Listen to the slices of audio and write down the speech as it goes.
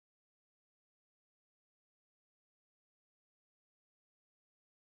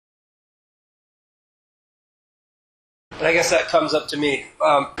And I guess that comes up to me.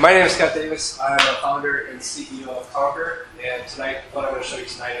 My name is Scott Davis. I'm the founder and CEO of QONQR. And tonight, what I'm going to show you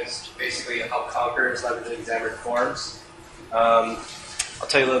tonight is basically how QONQR is leveraging Xamarin Forms. I'll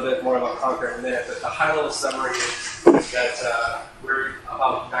tell you a little bit more about QONQR in a minute, but the high-level summary is that we're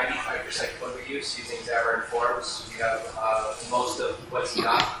about 95% code reuse using Xamarin Forms. We have most of what's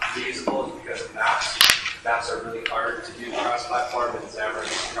not reusable is because of maps. Maps are really hard to do cross-platform, and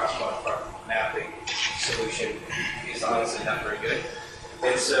Xamarin's cross-platform mapping solution is honestly not very good.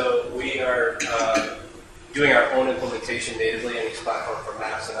 And so we are doing our own implementation natively in each platform for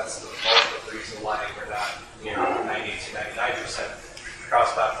maps, and that's the bulk of the reason why we're not 90 to 99%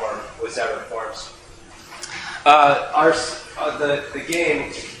 cross-platform with Xamarin Forms. The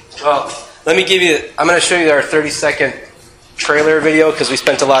game, well, let me give you, I'm going to show you our 30-second trailer video because we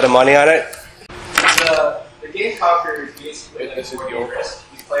spent a lot of money on it. The game QONQR is basically like a board game risk.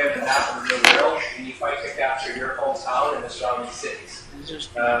 You play on the map of the real world, and you fight to capture your hometown and the surrounding cities.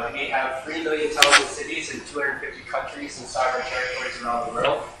 We have 3 million towns and cities in 250 countries and sovereign territories around the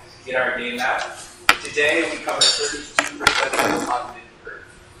world in our game map. Today, we cover 32% of the populated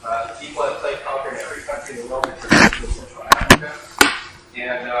Earth. People have played QONQR in every country in the world except for Central Africa.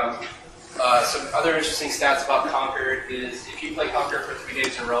 And some other interesting stats about QONQR is if you play QONQR for 3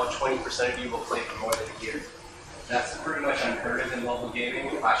 days in a row, 20% of you will play for more than a year. That's pretty much unheard of in mobile gaming.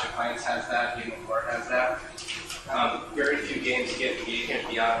 Clash of Clans has that, Game of War has that. Very few games get engagement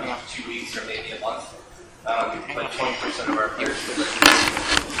beyond 2 weeks or maybe a month. But 20% of our players play.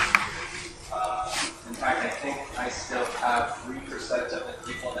 In fact, I think I still have 3% of the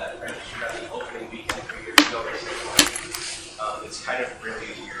people that registered on the opening weekend 3 years ago. It's kind of really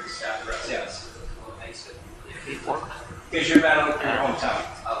a weird stat for us. Yes. Because you're battling for your hometown.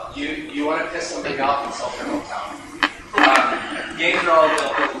 You want to piss somebody off and sell their hometown. Games are all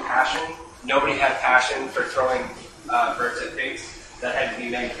about building passion. Nobody had passion for throwing birds at pigs. That had to be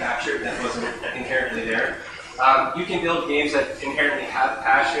manufactured. That wasn't inherently there. You can build games that inherently have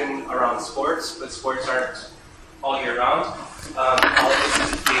passion around sports, but sports aren't all year round. Politics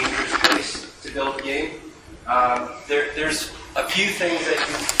is a dangerous place to build a game. There's a few things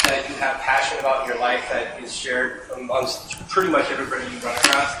that you have passion about in your life that is shared amongst pretty much everybody you run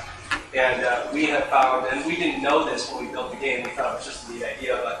across. And we have found, and we didn't know this when we built the game, we thought it was just a neat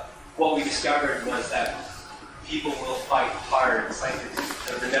idea, but what we discovered was that people will fight hard. It's like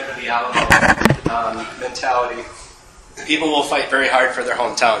the Never the Alamo mentality. People will fight very hard for their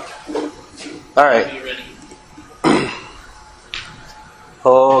hometown. All right. Are you ready?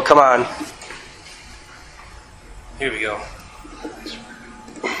 Oh, come on. Here we go.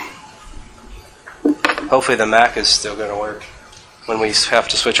 Hopefully the Mac is still going to work when we have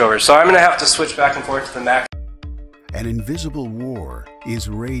to switch over. So I'm going to have to switch back and forth to the Mac. An invisible war is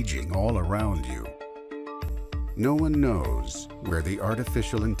raging all around you. No one knows where the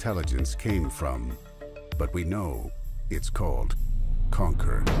artificial intelligence came from, but we know it's called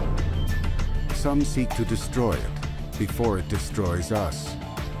QONQR. Some seek to destroy it before it destroys us.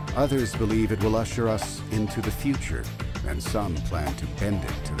 Others believe it will usher us into the future, and some plan to bend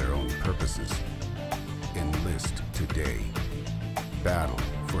it to their own purposes. Enlist today. Battle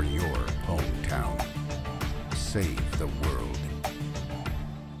for your hometown. Save the world.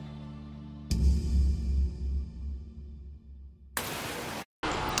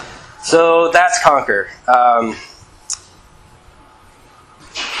 So that's QONQR.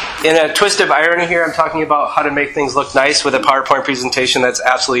 In a twist of irony here, I'm talking about how to make things look nice with a PowerPoint presentation that's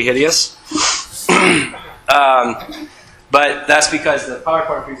absolutely hideous. But that's because the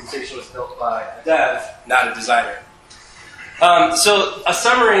PowerPoint presentation was built by a dev, not a designer. So a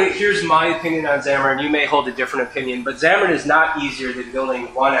summary, here's my opinion on Xamarin. You may hold a different opinion, but Xamarin is not easier than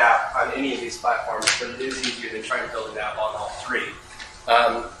building one app on any of these platforms, but it is easier than trying to build an app on all three.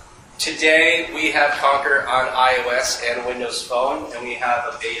 Today, we have QONQR on iOS and Windows Phone, and we have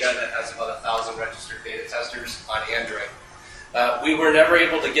a beta that has about 1,000 registered beta testers on Android. We were never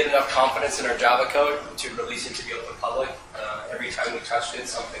able to get enough confidence in our Java code to release it to the open public. Every time we touched it,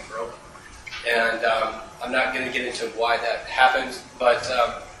 something broke. And I'm not going to get into why that happened, but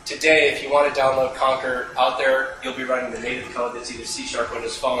today, if you want to download QONQR out there, you'll be running the native code that's either C#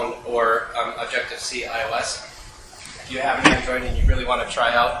 Windows Phone or Objective-C iOS. If you have an Android and you really want to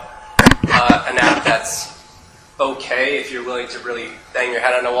try out an app that's okay, if you're willing to really bang your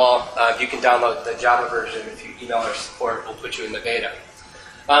head on the wall, you can download the Java version. If you email our support, we'll put you in the beta.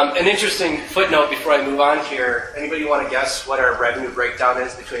 An interesting footnote before I move on here, anybody want to guess what our revenue breakdown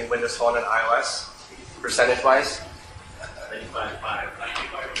is between Windows Phone and iOS, percentage-wise?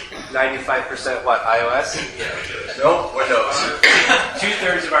 95% what, iOS? Yeah. Nope, Windows.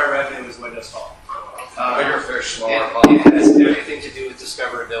 2/3 of our revenue is Windows Phone. Bigger fish, smaller It pond. has everything to do with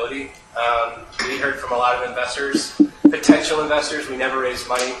discoverability. We heard from a lot of investors, potential investors. We never raised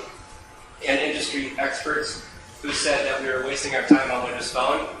money, and industry experts who said that we were wasting our time on Windows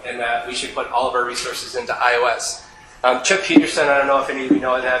Phone and that we should put all of our resources into iOS. Chip Peterson, I don't know if any of you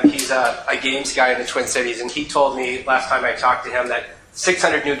know him, he's a games guy in the Twin Cities, and he told me last time I talked to him that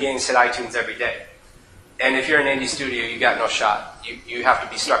 600 new games hit iTunes every day. And if you're an indie studio, you got no shot. You have to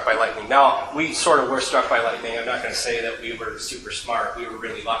be struck by lightning. Now, we sort of were struck by lightning. I'm not going to say that we were super smart. We were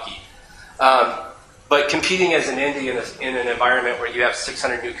really lucky. But competing as an indie in an environment where you have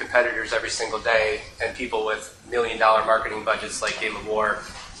 600 new competitors every single day and people with $1 million marketing budgets like Game of War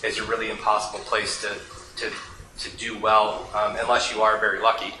is a really impossible place to do well unless you are very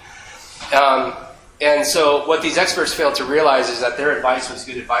lucky. And so what these experts failed to realize is that their advice was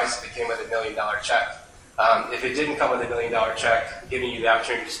good advice if it came with $1 million check. If it didn't come with $1 million check, giving you the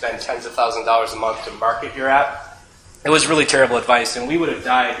opportunity to spend tens of thousands of dollars a month to market your app, it was really terrible advice, and we would have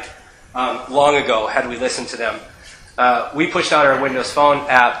died long ago had we listened to them. We pushed out our Windows Phone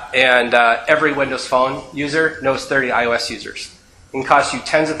app, and every Windows Phone user knows 30 iOS users. It can cost you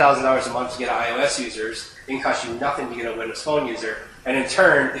tens of thousands of dollars a month to get iOS users. It can cost you nothing to get a Windows Phone user. And in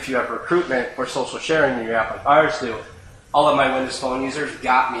turn, if you have recruitment or social sharing in your app like ours do, all of my Windows Phone users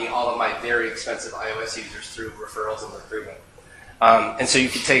got me all of my very expensive iOS users through referrals and recruitment. And so you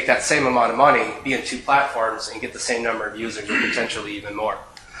could take that same amount of money, be in 2 platforms, and get the same number of users or potentially even more.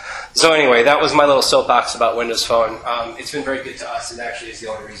 So anyway, that was my little soapbox about Windows Phone. It's been very good to us, and actually is the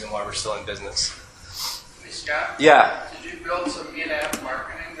only reason why we're still in business. Hey, Scott? Yeah? Did you build some in-app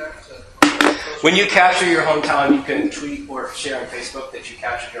marketing to... When you capture your hometown, you can tweet or share on Facebook that you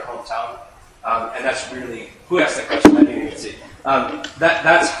captured your hometown. And that's really, who asked that question? I didn't even see.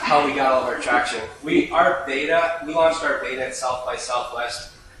 That's how we got all of our traction. We launched our beta at South by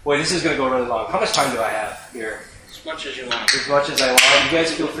Southwest. Boy, this is going to go really long. How much time do I have here? As much as you want. As much as I want. You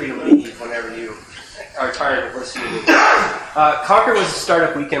guys feel free to leave whenever you are tired of listening to me. QONQR was a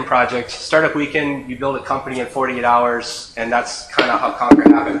startup weekend project. Startup weekend, you build a company in 48 hours, and that's kind of how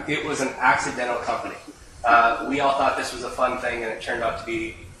QONQR happened. It was an accidental company. We all thought this was a fun thing, and it turned out to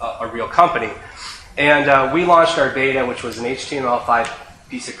be a real company. And we launched our beta, which was an HTML5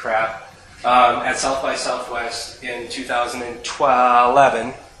 piece of crap, at South by Southwest in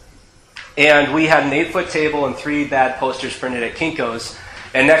 2011. And we had an 8-foot table and 3 bad posters printed at Kinko's.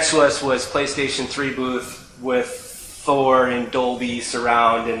 And next to us was PlayStation 3 booth with Thor and Dolby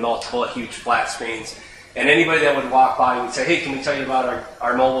surround and multiple huge flat screens. And anybody that would walk by would say, hey, can we tell you about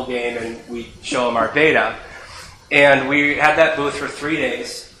our mobile game? And we'd show them our beta. And we had that booth for 3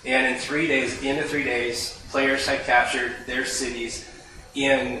 days. And in 3 days, at the end of 3 days, players had captured their cities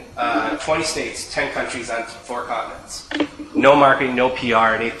in 20 states, 10 countries on 4 continents. No marketing, no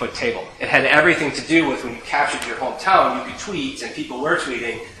PR, an 8-foot table. It had everything to do with when you captured your hometown, you could tweet, and people were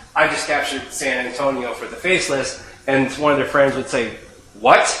tweeting, I just captured San Antonio for the Faceless, and one of their friends would say,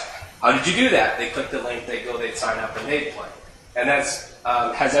 what? How did you do that? They click the link, they'd go, they'd sign up, and they'd play. And that's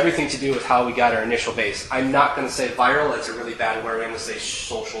has everything to do with how we got our initial base. I'm not going to say viral, it's a really bad word, I'm going to say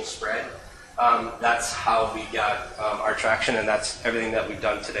social spread. That's how we got our traction, and that's everything that we've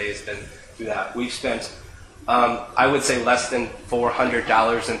done today has been through that. We've spent, I would say, less than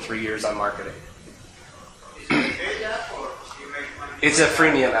 $400 in 3 years on marketing. Is it a paid app, or do you make money? It's a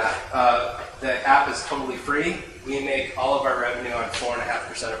freemium app. The app is totally free. We make all of our revenue on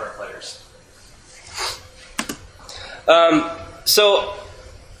 4.5% of our players. So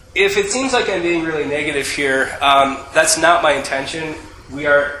if it seems like I'm being really negative here, that's not my intention.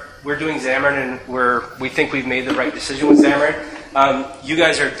 We're doing Xamarin, and we think we've made the right decision with Xamarin. You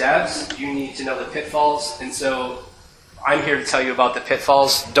guys are devs. You need to know the pitfalls, and so I'm here to tell you about the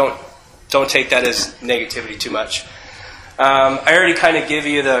pitfalls. Don't take that as negativity too much. I already kind of gave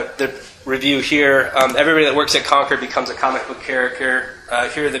you the review here. Everybody that works at QONQR becomes a comic book character.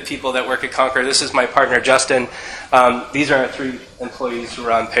 Here are the people that work at QONQR. This is my partner, Justin. These are our 3 employees who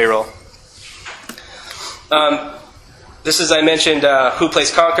are on payroll. This is, I mentioned, who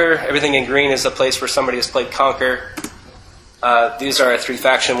plays QONQR. Everything in green is a place where somebody has played QONQR. These are our 3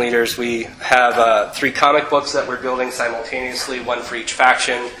 faction leaders. We have 3 comic books that we're building simultaneously, 1 for each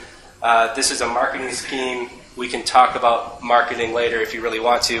faction. This is a marketing scheme. We can talk about marketing later if you really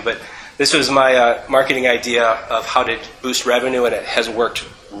want to, but this was my marketing idea of how to boost revenue, and it has worked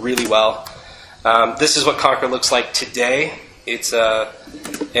really well. This is what QONQR looks like today.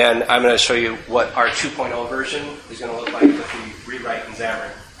 And I'm going to show you what our 2.0 version is going to look like if we rewrite in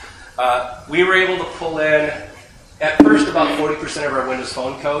Xamarin. We were able to pull in, at first, about 40% of our Windows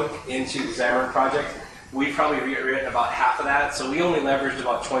Phone code into the Xamarin project. we've probably rewritten about half of that. So we only leveraged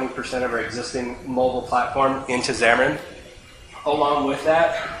about 20% of our existing mobile platform into Xamarin. Along with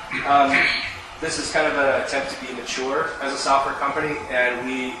that, this is kind of an attempt to be mature as a software company, and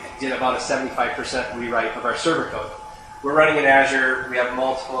we did about a 75% rewrite of our server code. We're running in Azure. We have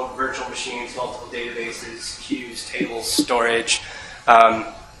multiple virtual machines, multiple databases, queues, tables, storage.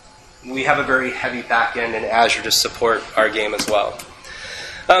 We have a very heavy backend in Azure to support our game as well.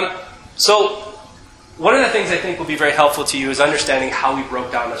 So one of the things I think will be very helpful to you is understanding how we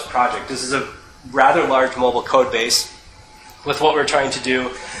broke down this project. This is a rather large mobile code base with what we're trying to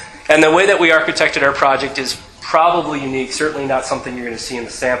do. And the way that we architected our project is probably unique, certainly not something you're going to see in the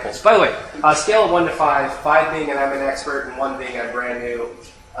samples. By the way, scale of 1 to 5, 5 being I'm an expert and 1 being I'm brand new.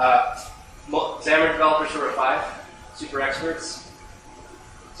 Xamarin developers who are 5, super experts.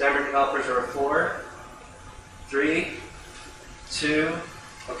 Xamarin developers are a 4, 3, 2,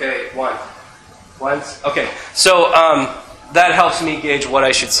 okay, 1. Once, okay. So that helps me gauge what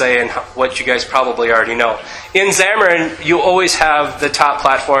I should say and what you guys probably already know. In Xamarin, you always have the top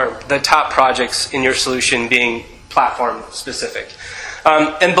platform, the top projects in your solution being platform specific.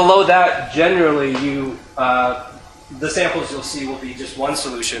 And below that, generally, the samples you'll see will be just one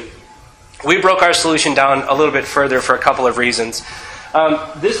solution. We broke our solution down a little bit further for a couple of reasons.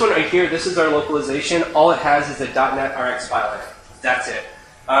 This one right here, this is our localization. All it has is a .NET RX file in it. That's it.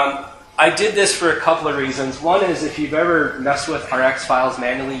 I did this for a couple of reasons. One is if you've ever messed with RX files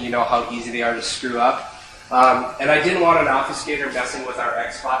manually, you know how easy they are to screw up. And I didn't want an obfuscator messing with our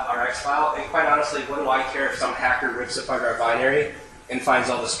RX file. And quite honestly, what do I care if some hacker rips apart our binary and finds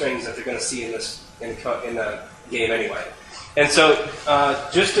all the strings that they're going to see in the game anyway. And so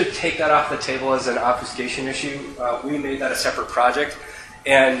just to take that off the table as an obfuscation issue, we made that a separate project.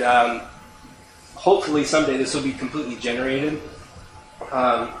 And hopefully someday this will be completely generated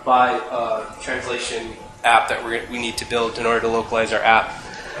by a translation app that we need to build in order to localize our app.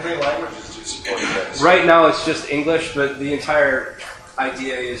 How many languages do you support this? Right now it's just English, but the entire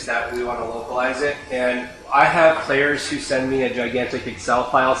idea is that we want to localize it. And I have players who send me a gigantic Excel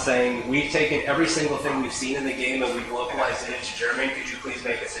file saying, we've taken every single thing we've seen in the game and we've localized it into German. Could you please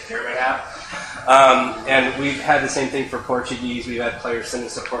make us a German app? And we've had the same thing for Portuguese. We've had players send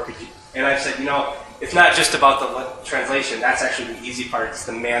us a Portuguese. And I've said, you know, it's not just about the translation. That's actually the easy part. It's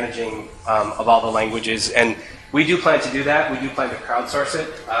the managing of all the languages. And we do plan to do that. We do plan to crowdsource it.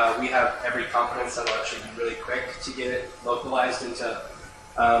 We have every confidence that it'll actually be really quick to get it localized into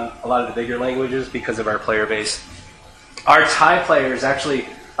a lot of the bigger languages because of our player base. Our Thai players actually,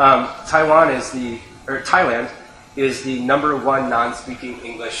 Thailand is the #1 non-speaking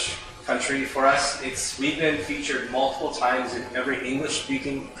English country for us. We've been featured multiple times in every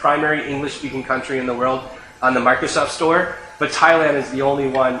primary English-speaking country in the world on the Microsoft Store, but Thailand is the only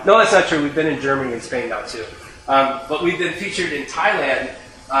one. No, that's not true. We've been in Germany and Spain now too. But we've been featured in Thailand,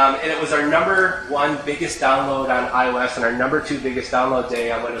 and it was our #1 biggest download on iOS and our #2 biggest download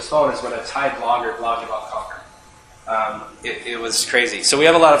day on Windows Phone is when a Thai blogger blogged about Conquer. It was crazy. So we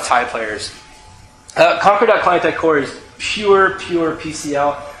have a lot of Thai players. Conquer.client.core is pure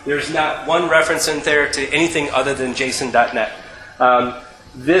PCL. There's not one reference in there to anything other than JSON.NET.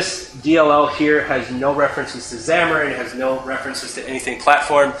 This DLL here has no references to Xamarin, has no references to anything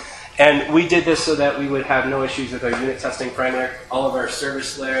platform. And we did this so that we would have no issues with our unit testing framework. All of our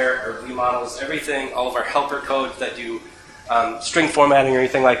service layer, our view models, everything, all of our helper codes that do string formatting or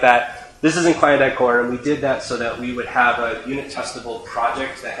anything like that. This is in client.core, and we did that so that we would have a unit testable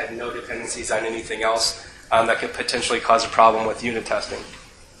project that had no dependencies on anything else that could potentially cause a problem with unit testing.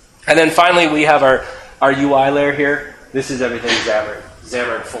 And then finally, we have our UI layer here. This is everything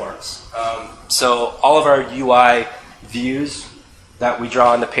Xamarin Forms. So all of our UI views that we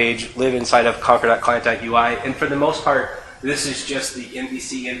draw on the page live inside of conquer.client.ui. And for the most part, this is just the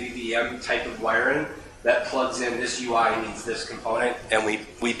MVC, MVVM type of wiring that plugs in this UI needs this component, and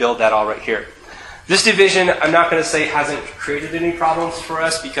we build that all right here. This division, I'm not going to say hasn't created any problems for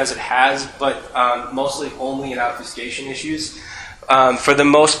us, because it has, but mostly only in obfuscation issues. For the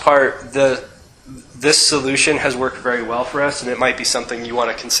most part, this solution has worked very well for us, and it might be something you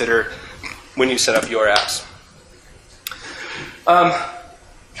want to consider when you set up your apps.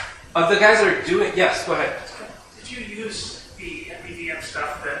 Of the guys that are doing, yes, go ahead. Did you use the MNEM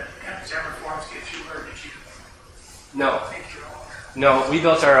stuff that Xamarin Forms gives you, or did you No. make your own? No, we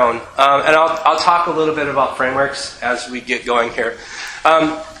built our own. And I'll talk a little bit about frameworks as we get going here.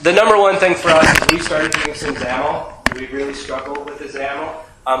 The #1 thing for us is we started doing some XAML. We really struggled with the XAML.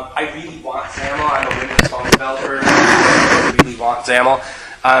 I really want XAML. I'm a Windows Phone developer. I really want XAML.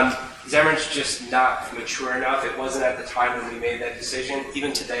 Xamarin's just not mature enough. It wasn't at the time when we made that decision.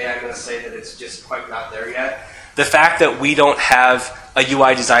 Even today, I'm going to say that it's just quite not there yet. The fact that we don't have a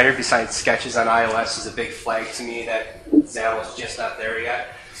UI designer besides sketches on iOS is a big flag to me that XAML's just not there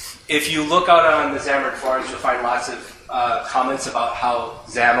yet. If you look out on the Xamarin Forums, you'll find lots of comments about how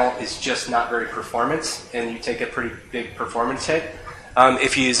XAML is just not very performant, and you take a pretty big performance hit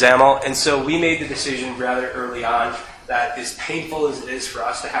if you use XAML. And so we made the decision rather early on that as painful as it is for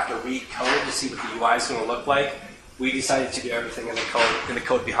us to have to read code to see what the UI is going to look like, we decided to do everything in the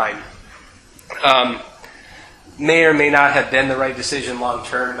code behind. May or may not have been the right decision long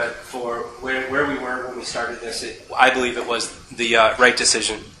term, but for where we were when we started this, I believe it was the right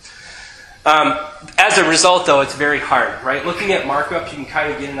decision. As a result, though, it's very hard, right? Looking at markup, you can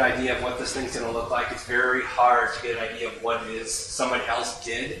kind of get an idea of what this thing's going to look like. It's very hard to get an idea of what it is someone else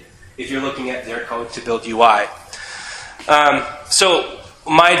did if you're looking at their code to build UI. So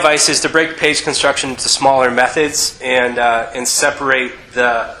my advice is to break page construction into smaller methods and separate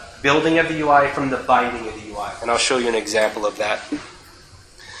the building of the UI from the binding of the UI. And I'll show you an example of that.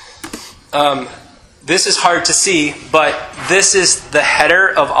 This is hard to see, but this is the header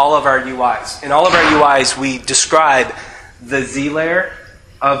of all of our UIs. In all of our UIs, we describe the Z layer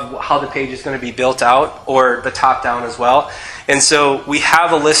of how the page is going to be built out, or the top down as well. And so we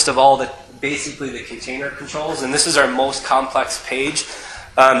have a list of all the, basically the container controls, and this is our most complex page.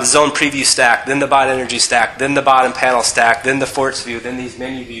 The zone preview stack, then the bot energy stack, then the bottom panel stack, then the forts view, then these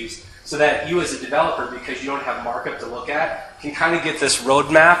menu views, so that you as a developer, because you don't have markup to look at, can kind of get this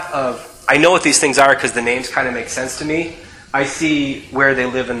roadmap of, I know what these things are because the names kind of make sense to me. I see where they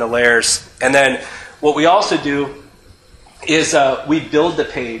live in the layers. And then what we also do is we build the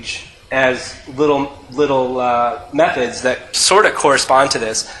page as little methods that sort of correspond to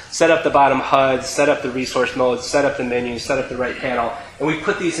this. Set up the bottom HUD, set up the resource modes, set up the menu, set up the right panel. And we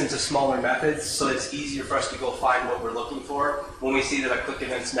put these into smaller methods so it's easier for us to go find what we're looking for when we see that a click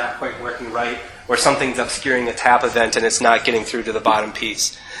event's not quite working right, or something's obscuring a tap event and it's not getting through to the bottom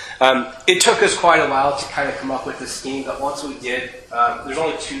piece. It took us quite a while to kind of come up with this scheme, but once we did, there's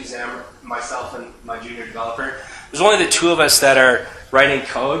only two, myself and my junior developer. There's only the two of us that are writing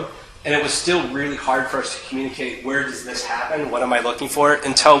code, and it was still really hard for us to communicate where does this happen, what am I looking for,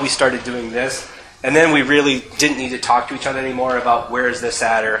 until we started doing this. And then we really didn't need to talk to each other anymore about where is this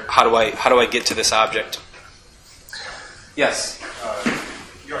at, or how do I get to this object. Yes?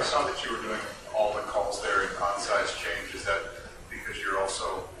 I saw that you were doing all the calls there in on-size change. Is that because you're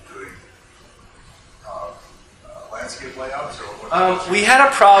also doing landscape layouts? Or we had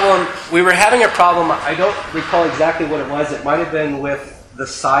a problem. We were having a problem. I don't recall exactly what it was. It might have been with the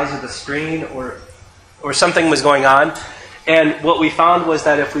size of the screen, or something was going on. And what we found was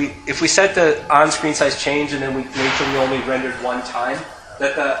that if we set the on-screen size change and then we made sure we only rendered one time,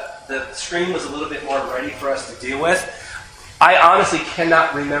 that the screen was a little bit more ready for us to deal with. I honestly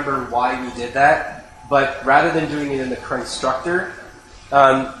cannot remember why we did that, but rather than doing it in the constructor,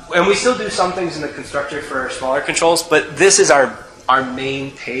 and we still do some things in the constructor for smaller controls, but this is our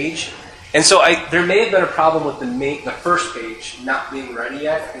main page. And so there may have been a problem with the first page not being ready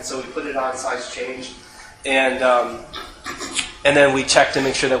yet, and so we put it on size change, and then we checked to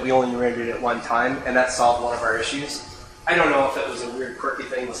make sure that we only rendered it one time, and that solved one of our issues. I don't know if it was a weird quirky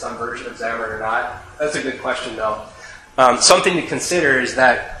thing with some version of Xamarin or not. That's a good question, though. Something to consider is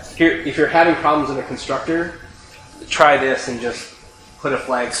that if you're having problems in a constructor, try this and just put a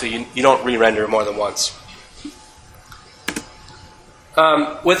flag so you don't re-render more than once.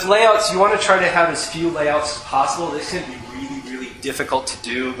 With layouts, you want to try to have as few layouts as possible. This can be really, really difficult to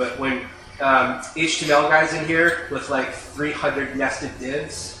do, but when HTML guys in here with like 300 nested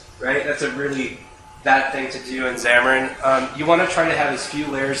divs, right? That's a really bad thing to do in Xamarin. You want to try to have as few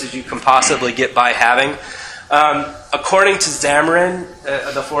layers as you can possibly get by having. According to Xamarin,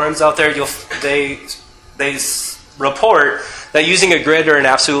 the forums out there, they report that using a grid or an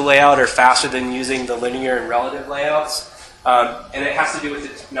absolute layout are faster than using the linear and relative layouts. And it has to do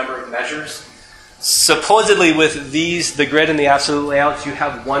with the number of measures. Supposedly with these, the grid and the absolute layouts, you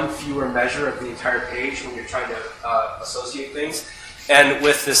have one fewer measure of the entire page when you're trying to associate things. And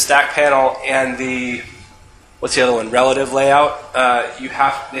with the stack panel and the, what's the other one, relative layout, they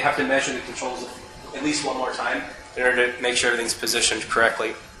have to measure the controls at least one more time in order to make sure everything's positioned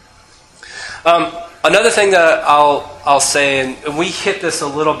correctly. Another thing that I'll say, and we hit this a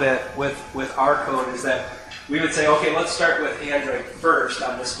little bit with our code, is that we would say, okay, let's start with Android first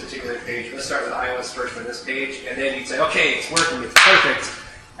on this particular page. Let's start with iOS first on this page. And then you'd say, okay, it's working, it's perfect.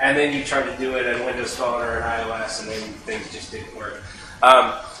 And then you try to do it on Windows Phone or an iOS, and then things just didn't work.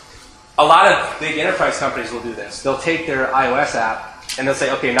 A lot of big enterprise companies will do this. They'll take their iOS app and they'll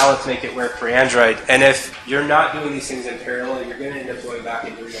say, okay, now let's make it work for Android. And if you're not doing these things in parallel, you're going to end up going back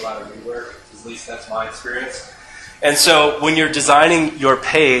and doing a lot of rework. At least that's my experience. And so when you're designing your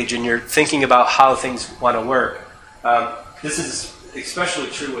page and you're thinking about how things want to work, this is especially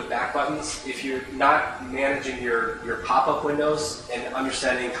true with back buttons. If you're not managing your pop-up windows and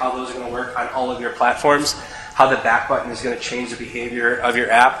understanding how those are going to work on all of your platforms, how the back button is going to change the behavior of your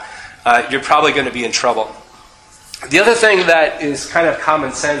app, you're probably going to be in trouble. The other thing that is kind of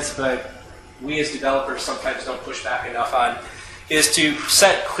common sense, but we as developers sometimes don't push back enough on, is to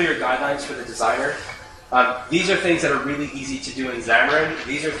set clear guidelines for the designer. These are things that are really easy to do in Xamarin.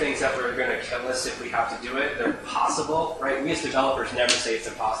 These are things that are going to kill us if we have to do it. They're possible, right? We as developers never say it's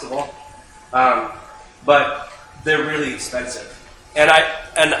impossible, but they're really expensive. And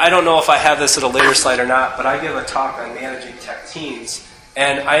I don't know if I have this at a later slide or not, but I give a talk on managing tech teams,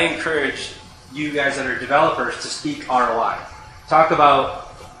 and I encourage you guys that are developers to speak ROI. Talk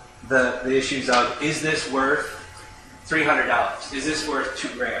about the issues of, is this worth $300? Is this worth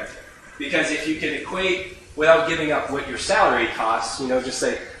 $2,000? Because if you can equate without giving up what your salary costs, just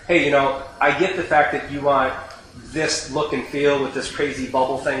say, hey, I get the fact that you want this look and feel with this crazy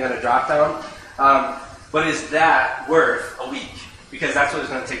bubble thing on a drop down, but is that worth a week? Because that's what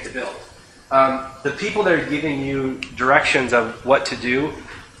it's going to take to build. The people that are giving you directions of what to do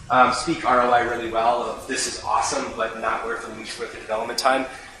speak ROI really well of this is awesome, but not worth a week's worth of development time.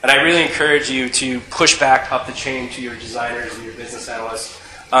 And I really encourage you to push back up the chain to your designers and your business analysts.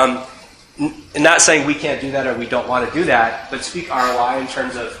 Not saying we can't do that or we don't want to do that, but speak ROI in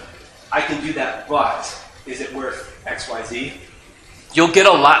terms of, I can do that, but is it worth X, Y, Z? You'll get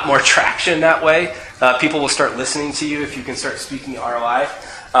a lot more traction that way. People will start listening to you if you can start speaking ROI,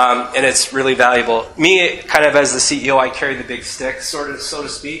 and it's really valuable. Me, kind of as the CEO, I carry the big stick, sort of, so to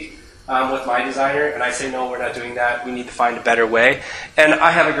speak, with my designer, and I say, no, we're not doing that. We need to find a better way. And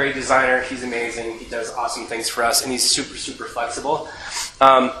I have a great designer. He's amazing. He does awesome things for us, and he's super, super flexible.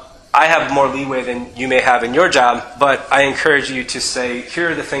 I have more leeway than you may have in your job, but I encourage you to say,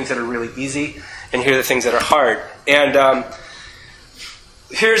 here are the things that are really easy, and here are the things that are hard. And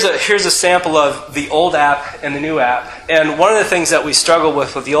here's a sample of the old app and the new app. And one of the things that we struggle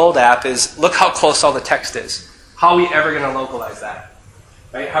with the old app is, look how close all the text is. How are we ever going to localize that?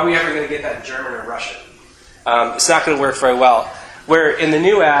 Right? How are we ever going to get that in German or Russian? It's not going to work very well. Where in the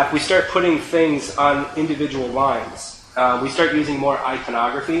new app, we start putting things on individual lines. We start using more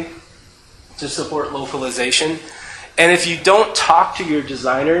iconography to support localization. And if you don't talk to your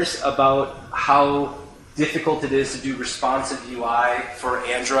designers about how difficult it is to do responsive UI for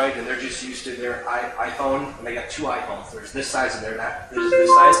Android, and they're just used to their iPhone, and they got two iPhones. There's this size and there's this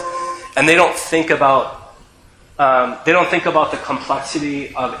size, and they don't think about the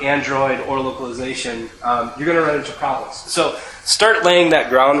complexity of Android or localization. You're going to run into problems. So start laying that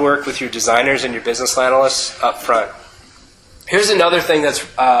groundwork with your designers and your business analysts up front. Here's another thing that's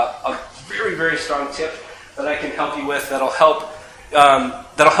a very, very strong tip that I can help you with that'll help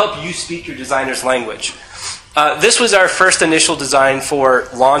you speak your designer's language. This was our first initial design for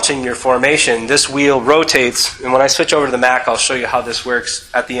launching your formation. This wheel rotates, and when I switch over to the Mac, I'll show you how this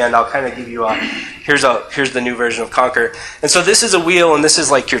works at the end. I'll kind of give you here's the new version of QONQR. And so this is a wheel, and this is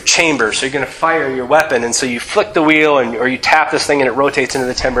like your chamber. So you're going to fire your weapon, and so you flick the wheel, or you tap this thing, and it rotates into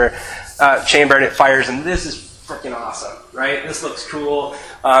the chamber, and it fires. And this is freaking awesome, right? This looks cool.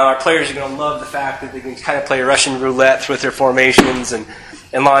 Our players are going to love the fact that they can kind of play Russian roulette with their formations and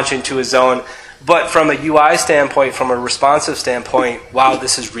launch into a zone. But from a UI standpoint, from a responsive standpoint, wow,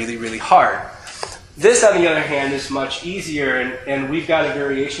 this is really, really hard. This, on the other hand, is much easier, and we've got a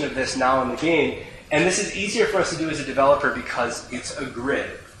variation of this now in the game. And this is easier for us to do as a developer because it's a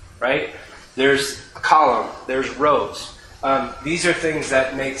grid, right? There's a column, there's rows. These are things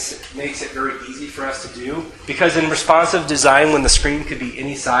that makes it very easy for us to do, because in responsive design, when the screen could be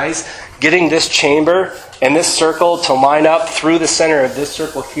any size, getting this chamber and this circle to line up through the center of this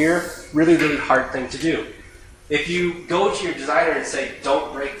circle here, really, really hard thing to do. If you go to your designer and say,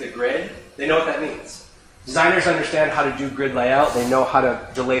 don't break the grid, they know what that means. Designers understand how to do grid layout. They know how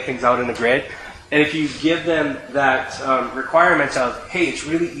to lay things out in a grid. And if you give them that requirement of, hey, it's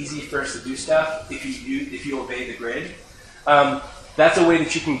really easy for us to do stuff if you obey the grid, that's a way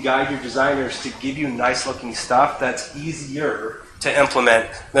that you can guide your designers to give you nice looking stuff that's easier to implement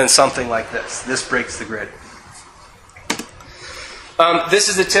than something like this. This breaks the grid. This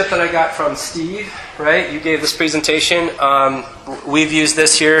is a tip that I got from Steve, right? You gave this presentation. We've used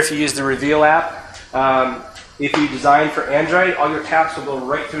this here if you use the Reveal app. If you design for Android, all your taps will go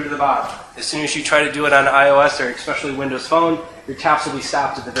right through to the bottom. As soon as you try to do it on iOS or especially Windows Phone, your taps will be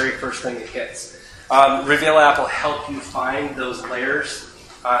stopped at the very first thing it hits. Reveal app will help you find those layers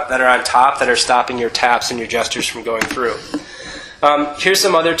that are on top that are stopping your taps and your gestures from going through. Here's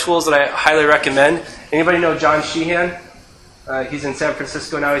some other tools that I highly recommend. Anybody know John Sheehan? He's in San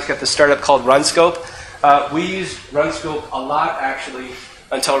Francisco now. He's got this startup called RunScope. We used RunScope a lot, actually,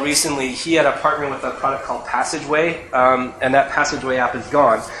 until recently. He had a partner with a product called Passageway, and that Passageway app is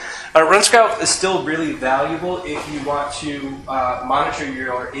gone. RunScope is still really valuable if you want to monitor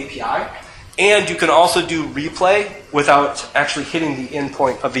your API. And you can also do replay without actually hitting the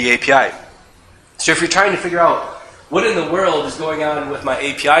endpoint of the API. So if you're trying to figure out what in the world is going on with my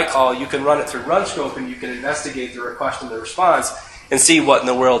API call, you can run it through RunScope and you can investigate the request and the response and see what in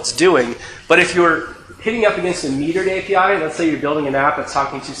the world it's doing. But if you're hitting up against a metered API, let's say you're building an app that's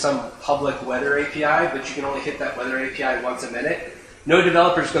talking to some public weather API, but you can only hit that weather API once a minute, no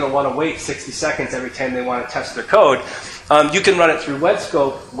developer is going to want to wait 60 seconds every time they want to test their code. You can run it through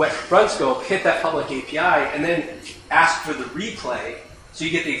RunScope, hit that public API, and then ask for the replay, so you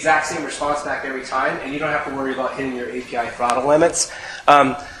get the exact same response back every time, and you don't have to worry about hitting your API throttle limits.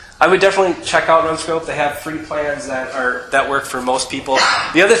 I would definitely check out RunScope. They have free plans that work for most people.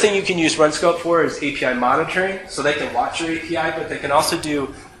 The other thing you can use RunScope for is API monitoring, so they can watch your API, but they can also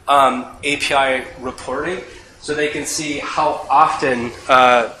do API reporting, so they can see how often,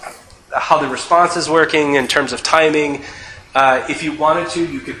 how the response is working in terms of timing. If you wanted to,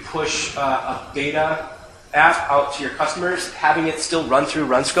 you could push a beta app out to your customers, having it still run through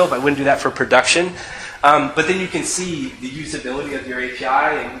RunScope. I wouldn't do that for production. But then you can see the usability of your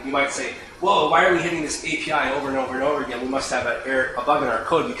API, and you might say, whoa, why are we hitting this API over and over and over again? We must have a bug in our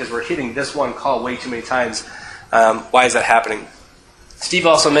code because we're hitting this one call way too many times. Why is that happening? Steve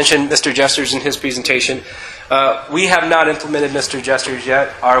also mentioned Mr. Gestures in his presentation. We have not implemented Mr. Gestures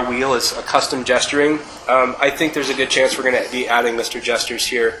yet. Our wheel is a custom gesturing. I think there's a good chance we're going to be adding Mr. Gestures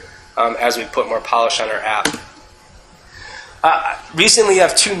here as we put more polish on our app. Recently, I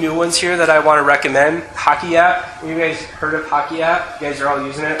have two new ones here that I want to recommend. Hockey app. You guys heard of Hockey app? You guys are all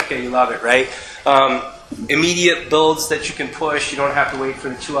using it? Okay, you love it, right? Immediate builds that you can push. You don't have to wait for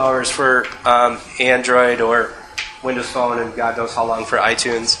the 2 hours for Android or Windows Phone, and God knows how long for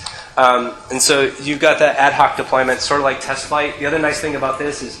iTunes. And so you've got that ad hoc deployment, sort of like TestFlight. The other nice thing about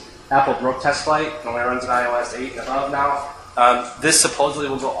this is Apple broke TestFlight. It only runs on iOS 8 and above now. This supposedly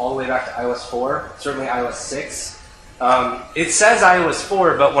will go all the way back to iOS 4, certainly iOS 6. It says iOS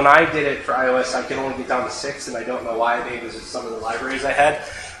 4, but when I did it for iOS, I could only get down to 6, and I don't know why. Maybe it was just some of the libraries I had.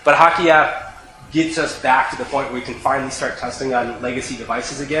 But Hockey app gets us back to the point where we can finally start testing on legacy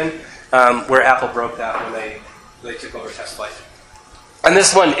devices again, where Apple broke that when they took over TestFlight. And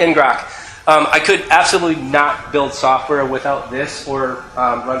this one, ngrok. I could absolutely not build software without this or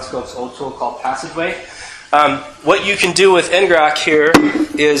RunScope's old tool called Passageway. What you can do with ngrok here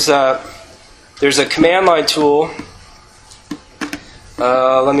is there's a command line tool.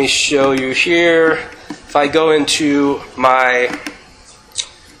 Let me show you here. If I go into my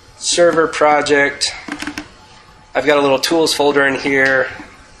server project, I've got a little tools folder in here.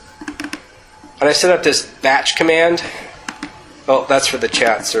 And I set up this batch command. Oh, that's for the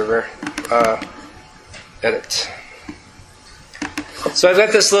chat server. Edit. So I've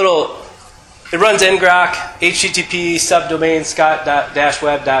got this little, it runs ngrok, http subdomain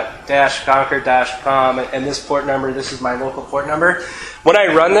scott.web.conquer.com, and this port number, this is my local port number. When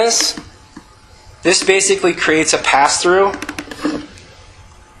I run this basically creates a pass-through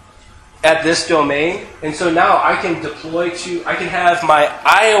at this domain. And so now I can I can have my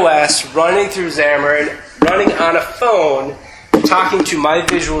iOS running through Xamarin, running on a phone, talking to my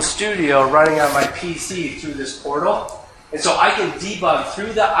Visual Studio running on my PC through this portal. And so I can debug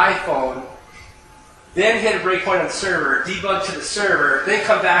through the iPhone, then hit a breakpoint on the server, debug to the server, then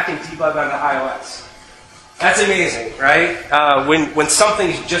come back and debug on the iOS. That's amazing, right? When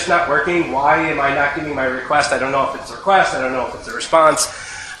something's just not working, why am I not getting my request? I don't know if it's a request, I don't know if it's a response.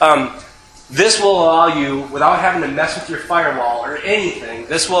 This will allow you, without having to mess with your firewall or anything,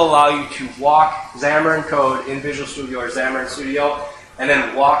 this will allow you to walk Xamarin code in Visual Studio or Xamarin Studio, and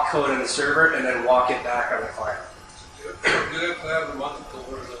then walk code in the server, and then walk it back on the client. Do you have multiple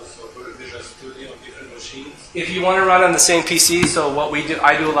versions of Visual Studio on different machines? If you want to run on the same PC, so what we do,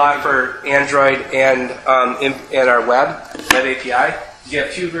 I do a lot for Android and our web API. You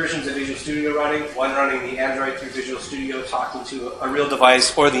have two versions of Visual Studio running, one running the Android through Visual Studio talking to a real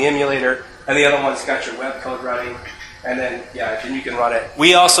device or the emulator, and the other one's got your web code running, and then, yeah, then you can run it.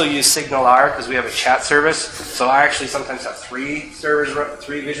 We also use SignalR because we have a chat service, so I actually sometimes have three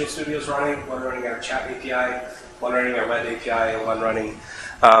Visual Studios running, one running our chat API, one running our web API, and one running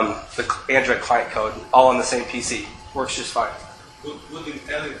the Android client code, all on the same PC. Works just fine. Would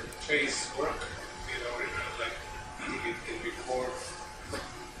IntelliTrace work think it can record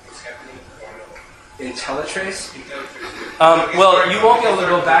what's happening or no? IntelliTrace? IntelliTrace. Well, you won't be able to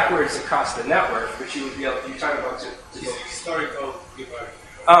go backwards across the network, but you would be able. You're talking about to go. Historical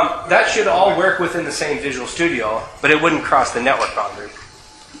debugging. That should all work within the same Visual Studio, but it wouldn't cross the network boundary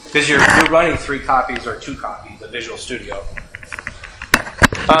because you're running 3 copies or 2 copies of Visual Studio.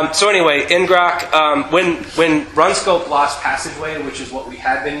 So anyway, in Grok, when RunScope lost Passageway, which is what we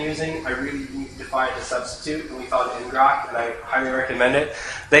had been using, I really needed to find a substitute, and we found in Grok, and I highly recommend it.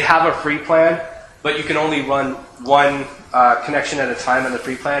 They have a free plan, but you can only run one connection at a time on the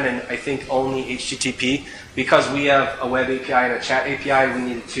free plan, and I think only HTTP. Because we have a web API and a chat API, we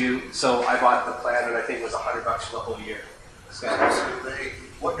needed 2, so I bought the plan, and I think it was $100 for the whole year. So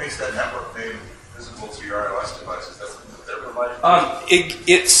what makes that network name visible to your iOS devices? That's something that they're providing?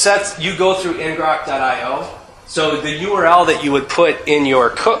 It sets, you go through ngrok.io, so the URL that you would put in your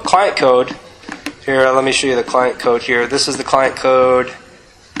client code, here, let me show you the client code here. This is the client code.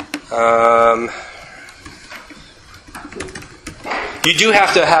 You do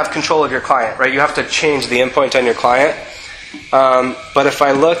have to have control of your client, right? You have to change the endpoint on your client. But if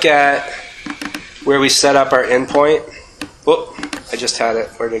I look at where we set up our endpoint, whoop, I just had it.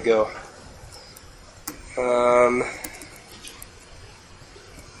 Where'd it go?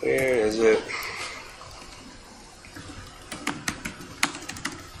 Where is it?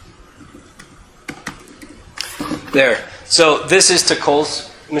 There. So this is to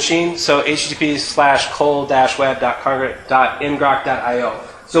Cole's machine, so http://cole-web.ngrok.io.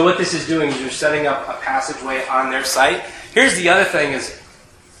 So what this is doing is you're setting up a passageway on their site. Here's the other thing is,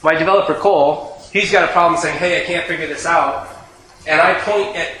 my developer Cole, he's got a problem saying, hey, I can't figure this out. And I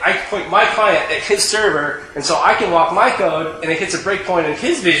point my client at his server, and so I can walk my code, and it hits a breakpoint in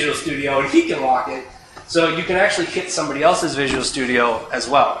his Visual Studio, and he can walk it. So you can actually hit somebody else's Visual Studio as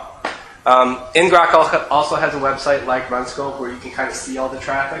well. Ngrok also has a website like RunScope where you can kind of see all the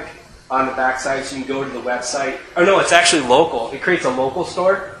traffic on the backside, so you can go to the website. Oh no, it's actually local. It creates a local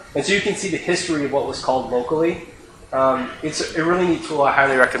store, and so you can see the history of what was called locally. It's a really neat tool. I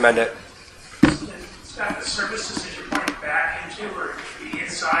highly recommend it. It's got the services that you're pointing back into, or be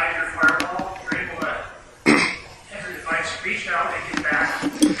inside your firewall. You're able to have your device reach out and get back.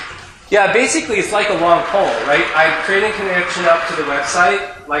 Yeah, basically it's like a long pole, right? I create a connection up to the website,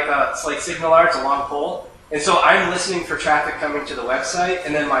 it's like SignalR, it's a long pole. And so I'm listening for traffic coming to the website,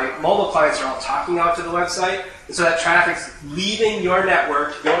 and then my mobile clients are all talking out to the website. And so that traffic's leaving your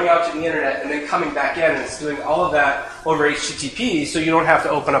network, going out to the internet, and then coming back in, and it's doing all of that over HTTP, so you don't have to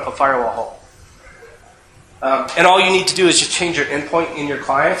open up a firewall hole. And all you need to do is just change your endpoint in your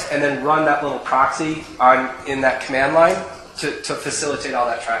client, and then run that little proxy in that command line to facilitate all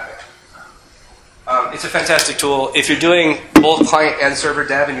that traffic. It's a fantastic tool. If you're doing both client and server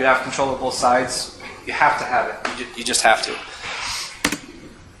dev and you have control of both sides, you have to have it. You just have to.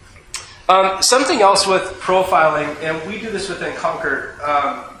 Something else with profiling, and we do this within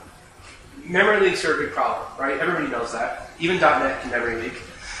QONQR, memory leaks are a big problem, right? Everybody knows that. Even .NET can memory leak.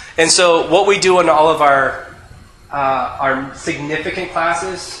 And so what we do in all of our significant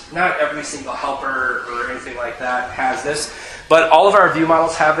classes, not every single helper or anything like that has this, but all of our view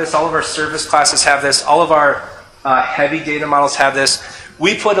models have this, all of our service classes have this, all of our heavy data models have this.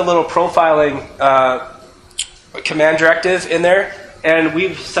 We put a little profiling command directive in there, and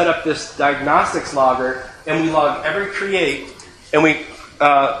we've set up this diagnostics logger, and we log every create, and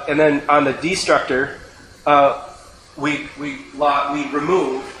and then on the destructor, we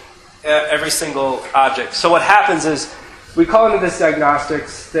remove every single object. So what happens is, we call into this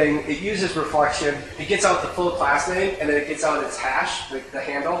diagnostics thing, it uses reflection, it gets out the full class name, and then it gets out its hash, the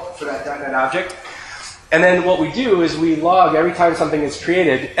handle for that .NET object. And then what we do is we log every time something is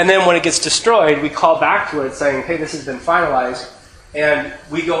created, and then when it gets destroyed, we call back to it saying, hey, this has been finalized, and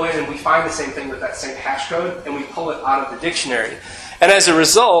we go in and we find the same thing with that same hash code, and we pull it out of the dictionary. And as a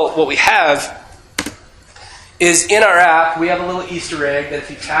result, what we have is in our app, we have a little Easter egg that if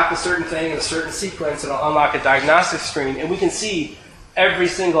you tap a certain thing in a certain sequence, it'll unlock a diagnostic screen, and we can see every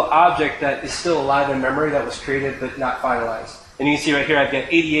single object that is still alive in memory that was created but not finalized. And you can see right here, I've got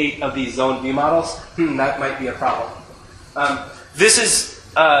 88 of these zone view models. That might be a problem. This is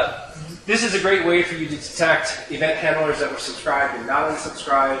a great way for you to detect event handlers that were subscribed and not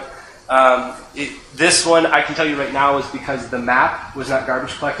unsubscribed. This one, I can tell you right now, is because the map was not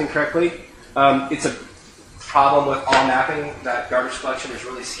garbage collecting correctly. It's a problem with all mapping, that garbage collection is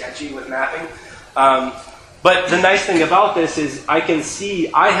really sketchy with mapping. But the nice thing about this is I can see,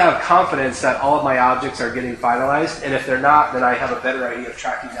 I have confidence that all of my objects are getting finalized, and if they're not, then I have a better idea of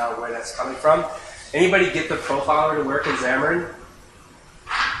tracking down where that's coming from. Anybody get the profiler to work in Xamarin?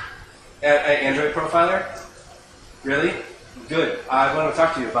 Android profiler? Really? Good. I want to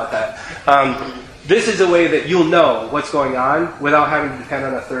talk to you about that. This is a way that you'll know what's going on without having to depend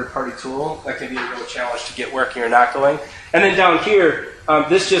on a third-party tool. That can be a real challenge to get working or not going. And then down here,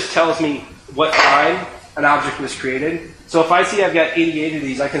 this just tells me what time an object was created. So if I see I've got 88 of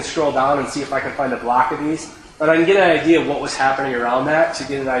these, I can scroll down and see if I can find a block of these. And I can get an idea of what was happening around that to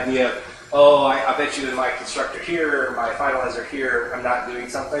get an idea of, oh, I bet you in my constructor here, or my finalizer here, I'm not doing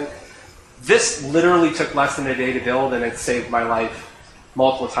something. This literally took less than a day to build, and it saved my life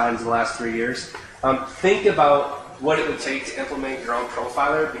multiple times in the last 3 years. Think about what it would take to implement your own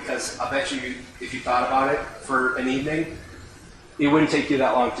profiler, because I bet you, if you thought about it for an evening, it wouldn't take you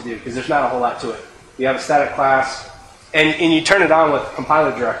that long to do, because there's not a whole lot to it. You have a static class, and you turn it on with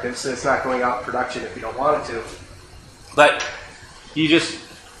compiler directives, so it's not going out in production if you don't want it to. But you just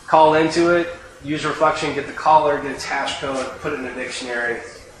call into it, use reflection, get the caller, get its hash code, put it in a dictionary,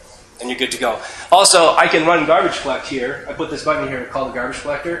 and you're good to go. Also, I can run garbage collect here. I put this button here called the garbage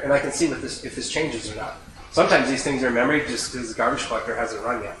collector, and I can see if this changes or not. Sometimes these things are in memory just because the garbage collector hasn't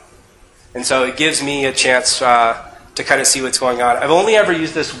run yet. And so it gives me a chance to kind of see what's going on. I've only ever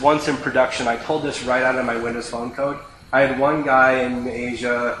used this once in production. I pulled this right out of my Windows Phone code. I had one guy in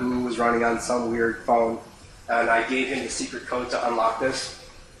Asia who was running on some weird phone, and I gave him the secret code to unlock this,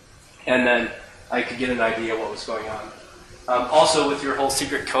 and then I could get an idea what was going on. Also, with your whole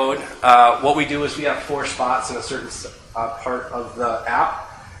secret code, what we do is we have 4 spots in a certain part of the app,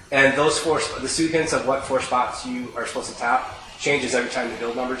 and those the sequence of what 4 spots you are supposed to tap changes every time the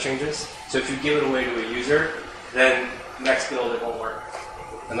build number changes. So if you give it away to a user, then next build it won't work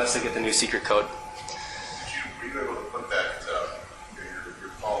unless they get the new secret code. Were you able to put that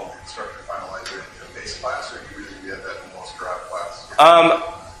your call constructor finalizer into a base class, or do you have that in most drive class?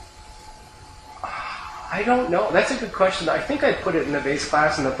 I don't know. That's a good question. I think I put it in a base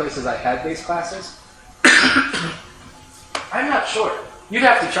class in the places I had base classes. I'm not sure. You'd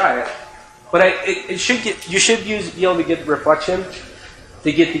have to try it. But you should be able to get reflection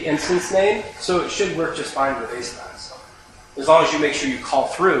to get the instance name, so it should work just fine in the base class. As long as you make sure you call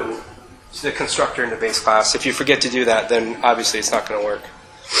through to the constructor in the base class. If you forget to do that, then obviously it's not going to work.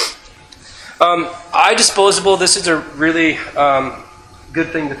 iDisposable, this is a really good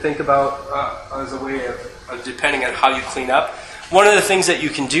thing to think about as a way of depending on how you clean up. One of the things that you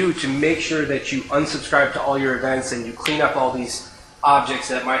can do to make sure that you unsubscribe to all your events and you clean up all these objects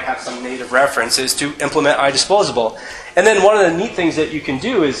that might have some native reference is to implement iDisposable. And then one of the neat things that you can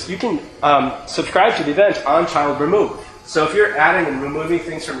do is you can subscribe to the event on child remove. So if you're adding and removing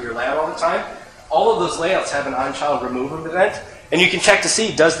things from your layout all the time, all of those layouts have an on-child remove event, and you can check to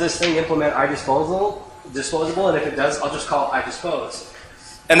see, does this thing implement iDisposable? And if it does, I'll just call iDispose.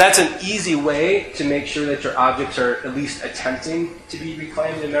 And that's an easy way to make sure that your objects are at least attempting to be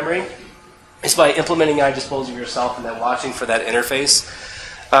reclaimed in memory. It's by implementing iDisposable yourself and then watching for that interface.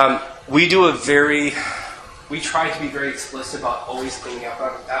 We try to be very explicit about always cleaning up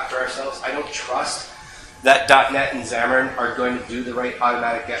after ourselves. I don't trust that .NET and Xamarin are going to do the right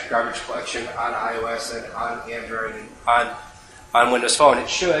automatic garbage collection on iOS and on Android and on Windows Phone. It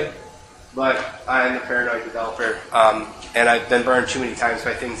should, but I'm a paranoid developer, and I've been burned too many times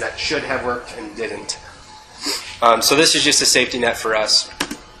by things that should have worked and didn't. So this is just a safety net for us.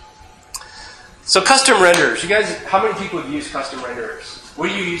 So custom renderers. You guys, how many people have used custom renderers?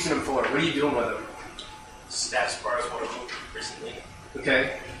 What are you using them for? What are you doing with them? Status bar is one of them recently.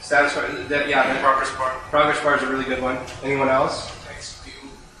 Okay. Status bar. Progress bar. Progress bar is a really good one. Anyone else? Text view.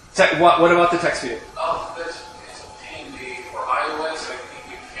 What about the text view? Oh, it's a pain. For iOS, I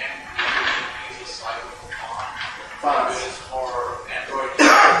think you can use a slider for font. It is for Android. I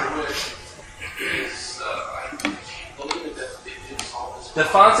can't believe that they didn't solve this. The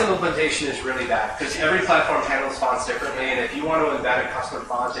fonts implementation is really bad because every platform handles fonts differently, and if you want to embed a custom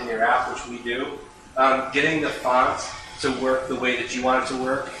font in your app, which we do, getting the font to work the way that you want it to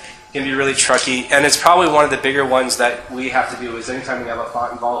work can be really tricky. And it's probably one of the bigger ones that we have to do is anytime we have a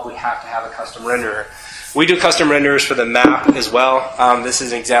font involved, we have to have a custom renderer. We do custom renderers for the map as well. This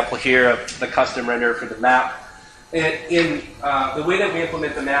is an example here of the custom renderer for the map. And the way that we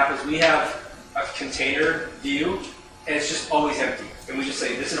implement the map is we have a container view, and it's just always empty. And we just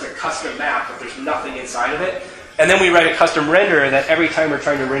say, this is a custom map, but there's nothing inside of it. And then we write a custom renderer that every time we're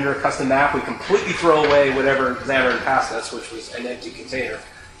trying to render a custom map, we completely throw away whatever Xamarin passed us, which was an empty container.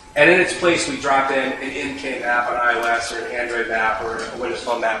 And in its place, we drop in an in-game map on iOS or an Android map or a Windows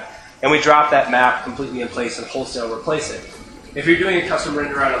Phone map. And we drop that map completely in place and wholesale replace it. If you're doing a custom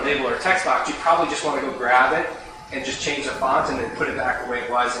render on a label or a text box, you probably just want to go grab it and just change the font and then put it back the way it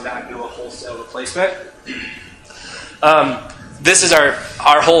was and not do a wholesale replacement. this is our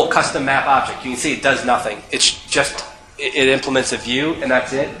whole custom map object. You can see it does nothing. It's just, it implements a view, and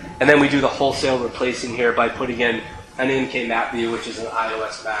that's it. And then we do the wholesale replacing here by putting in an MK map view, which is an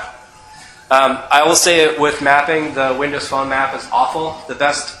iOS map. I will say with mapping, the Windows Phone map is awful. The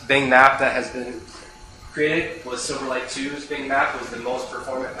best Bing map that has been created was Silverlight 2's Bing map, was the most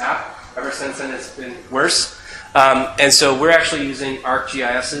performant map. Ever since then, it's been worse. And so we're actually using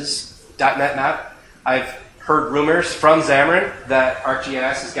ArcGIS's .NET map. I've heard rumors from Xamarin that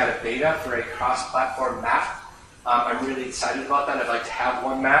ArcGIS has got a beta for a cross-platform map. I'm really excited about that. I'd like to have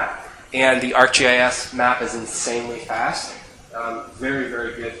one map. And the ArcGIS map is insanely fast. Very,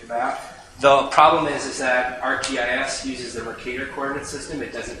 very good map. The problem is that ArcGIS uses the Mercator coordinate system.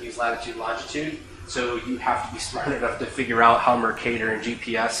 It doesn't use latitude, longitude. So you have to be smart enough to figure out how Mercator and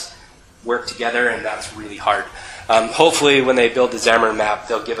GPS work together, and that's really hard. Hopefully, when they build the Xamarin map,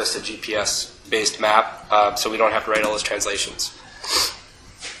 they'll give us a GPS-based map, so we don't have to write all those translations.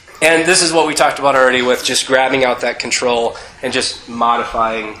 And this is what we talked about already with just grabbing out that control and just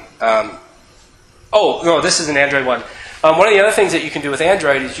modifying. Oh, no, this is an Android one. One of the other things that you can do with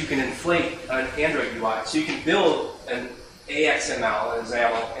Android is you can inflate an Android UI. So you can build an AXML, an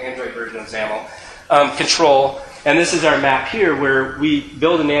XAML, Android version of XAML, control. And this is our map here where we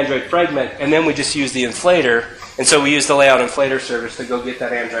build an Android fragment, and then we just use the inflator. And so we use the layout inflator service to go get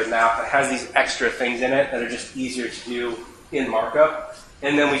that Android map that has these extra things in it that are just easier to do in markup.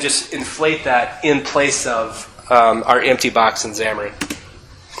 And then we just inflate that in place of our empty box in Xamarin.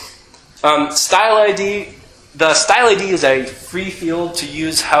 Style ID. The style ID is a free field to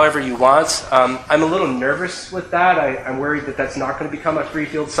use however you want. I'm a little nervous with that. I'm worried that that's not going to become a free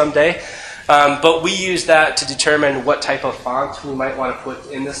field someday. But we use that to determine what type of font we might want to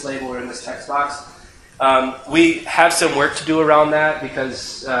put in this label or in this text box. We have some work to do around that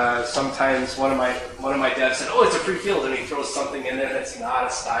because sometimes one of my devs said, "Oh, it's a free field," and he throws something in there that's not a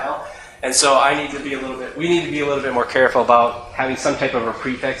style. And so we need to be a little bit more careful about having some type of a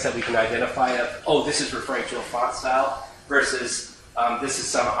prefix that we can identify of, oh, this is referring to a font style versus this is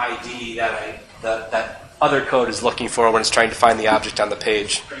some ID that other code is looking for when it's trying to find the object on the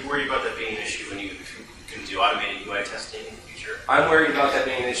page. Are you worried about that being an issue when you can do automated UI testing in the future? I'm worried about that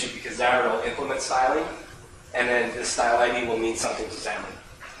being an issue because Xamarin will implement styling, and then the style ID will mean something to Xamarin.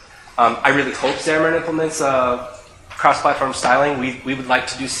 I really hope Xamarin implements cross-platform styling. We would like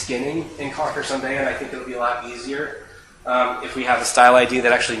to do skinning in QONQR someday, and I think it'll be a lot easier if we have a style ID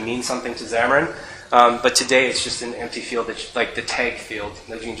that actually means something to Xamarin. But today it's just an empty field, that's like the tag field,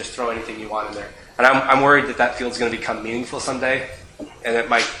 that you can just throw anything you want in there. And I'm worried that that field is going to become meaningful someday, and it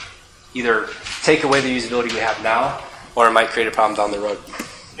might either take away the usability we have now, or it might create a problem down the road.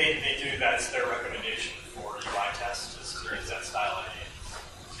 They do, that's their recommendation for UI tests, is there is that style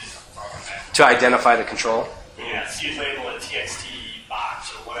ID. To identify the control? Yeah, so you label a TXT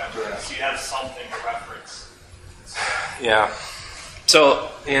box or whatever, so you have something to reference. Yeah. So,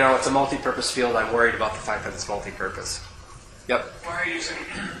 it's a multi-purpose field. I'm worried about the fact that it's multi-purpose. Yep. Why are you using,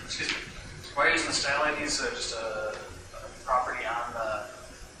 why are you using the style IDs just a property on the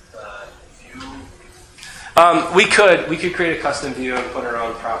view? We could create a custom view and put our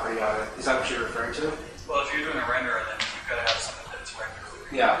own property on it. Is that what you're referring to? Well, if you're doing a renderer, then you've got to have something that's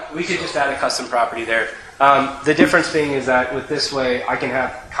renderable. Yeah, we could just add a custom property there. The difference being is that with this way, I can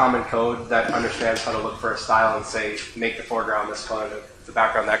have common code that understands how to look for a style and say, make the foreground this color, the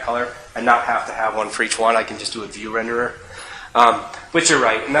background that color, and not have to have one for each one. I can just do a view renderer. But you're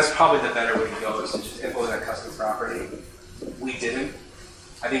right, and that's probably the better way to go, is to just implement a custom property. We didn't.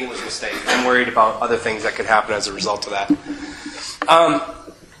 I think it was a mistake. I'm worried about other things that could happen as a result of that.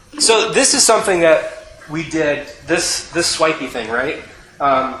 So this is something that we did, this swipey thing, right?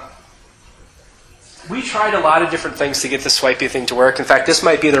 We tried a lot of different things to get this swipey thing to work. In fact, this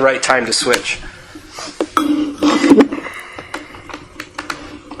might be the right time to switch.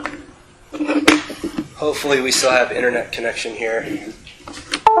 Hopefully we still have internet connection here.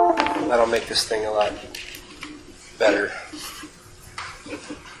 That'll make this thing a lot better.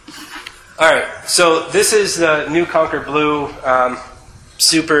 Alright, so this is the new QONQR Blue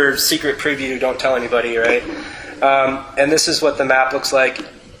super secret preview, don't tell anybody, right? And this is what the map looks like.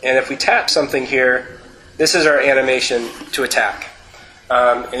 And if we tap something here, this is our animation to attack.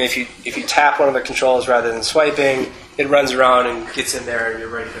 And if you tap one of the controls rather than swiping, it runs around and gets in there and you're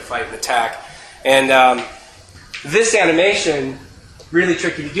ready to fight and attack. And this animation, really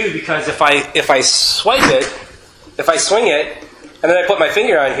tricky to do because if I swipe it, if I swing it, and then I put my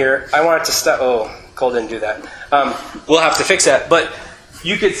finger on here, I want it to stop. Oh, Cole didn't do that. We'll have to fix that. But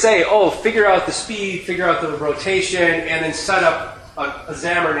you could say, oh, figure out the speed, figure out the rotation, and then set up a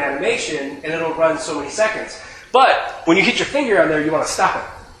Xamarin animation, and it'll run so many seconds. But when you hit your finger on there, you want to stop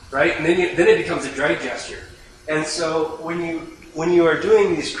it, right? And then it becomes a drag gesture. And so when you are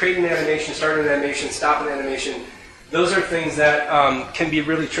doing these creating animation, starting an animation, stopping an animation, those are things that can be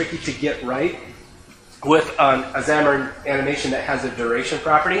really tricky to get right with a Xamarin animation that has a duration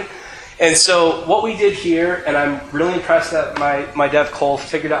property. And so what we did here, and I'm really impressed that my dev Cole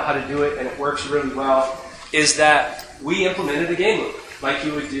figured out how to do it and it works really well, is that we implemented a game loop like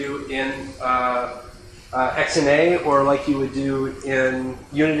you would do in XNA or like you would do in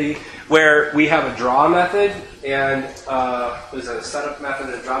Unity, where we have a draw method and there's a setup method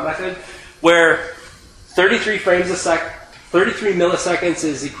and a draw method, where 33 milliseconds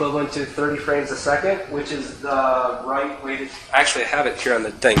is equivalent to 30 frames a second, which is the right way to... Actually, I have it here on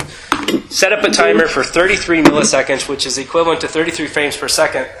the thing. Set up a timer for 33 milliseconds, which is equivalent to 33 frames per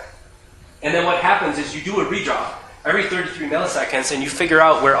second. And then what happens is you do a redraw every 33 milliseconds, and you figure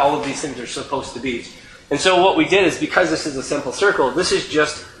out where all of these things are supposed to be. And so what we did is, because this is a simple circle, this is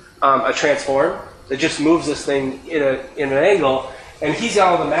just a transform that just moves this thing in an angle. And he's got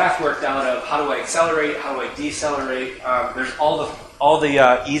all the math worked out of how do I accelerate, how do I decelerate. There's all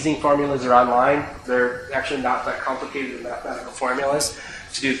the easing formulas are online. They're actually not that complicated mathematical formulas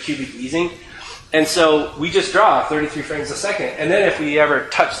to do cubic easing. And so we just draw 33 frames a second. And then if we ever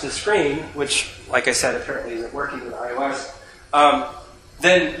touch the screen, which, like I said, apparently isn't working with iOS,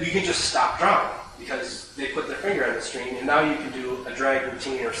 then you can just stop drawing because they put their finger on the screen. And now you can do a drag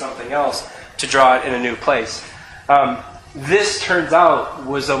routine or something else to draw it in a new place. This, turns out,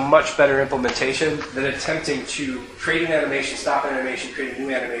 was a much better implementation than attempting to create an animation, stop an animation, create a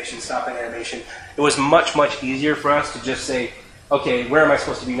new animation, stop an animation. It was much, much easier for us to just say, okay, where am I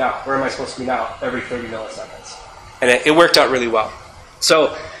supposed to be now? Where am I supposed to be now? Every 30 milliseconds. And it worked out really well.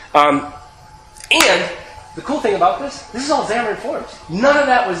 So, and the cool thing about this is all Xamarin Forms. None of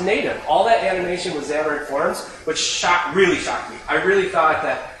that was native. All that animation was Xamarin Forms, which really shocked me. I really thought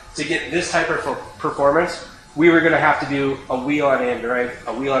that to get this type of performance, we were going to have to do a wheel on Android,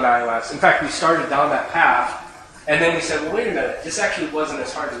 a wheel on iOS. In fact, we started down that path, and then we said, well, wait a minute, this actually wasn't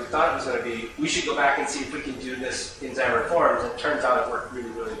as hard as we thought it was going to be. We should go back and see if we can do this in Xamarin Forms. And it turns out it worked really,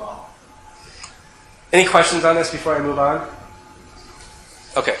 really well. Any questions on this before I move on?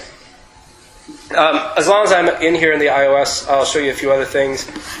 Okay. As long as I'm in here in the iOS, I'll show you a few other things.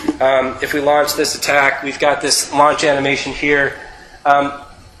 If we launch this attack, we've got this launch animation here.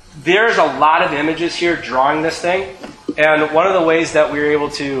 There's a lot of images here drawing this thing, and one of the ways that we were able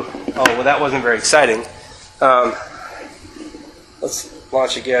to, oh, well, that wasn't very exciting. Let's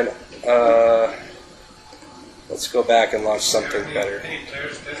launch again. Let's go back and launch something better. Any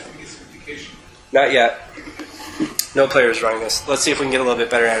players testing this application? Not yet. No players running this. Let's see if we can get a little bit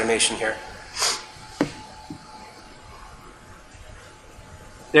better animation here.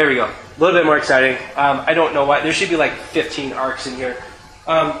 There we go. A little bit more exciting. I don't know why. There should be like 15 arcs in here.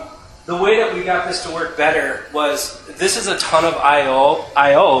 The way that we got this to work better was, this is a ton of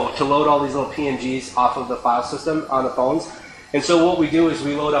I/O to load all these little PNGs off of the file system on the phones. And so what we do is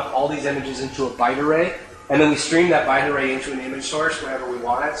we load up all these images into a byte array, and then we stream that byte array into an image source whenever we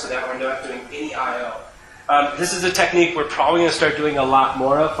want it, so that we're not doing any I/O. This is a technique we're probably going to start doing a lot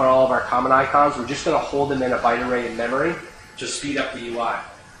more of for all of our common icons. We're just going to hold them in a byte array in memory to speed up the UI.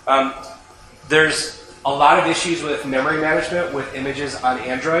 There's a lot of issues with memory management with images on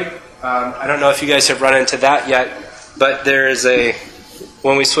Android. I don't know if you guys have run into that yet, but there is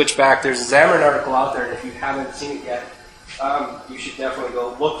when we switch back, there's a Xamarin article out there, and if you haven't seen it yet, you should definitely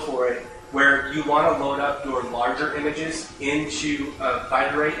go look for it, where you want to load up your larger images into a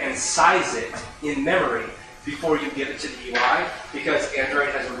byte array and size it in memory before you give it to the UI, because Android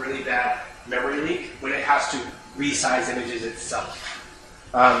has a really bad memory leak when it has to resize images itself.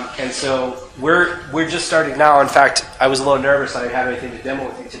 And so we're just starting now. In fact, I was a little nervous that I didn't have anything to demo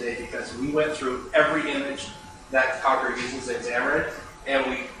with you today, because we went through every image that QONQR uses in Xamarin, and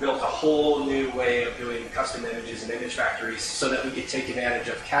we built a whole new way of doing custom images and image factories so that we could take advantage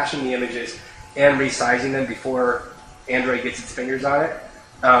of caching the images and resizing them before Android gets its fingers on it,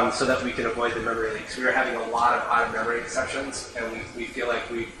 so that we could avoid the memory leaks. We were having a lot of out-of-memory exceptions, and we feel like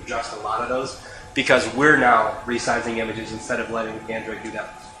we've addressed a lot of those, because we're now resizing images instead of letting Android do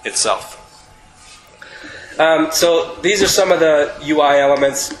that itself. So these are some of the UI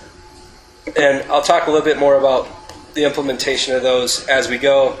elements, and I'll talk a little bit more about the implementation of those as we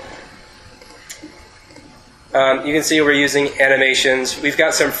go. You can see we're using animations. We've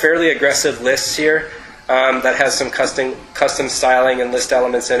got some fairly aggressive lists here that has some custom styling and list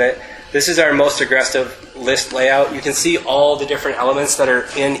elements in it. This is our most aggressive list layout. You can see all the different elements that are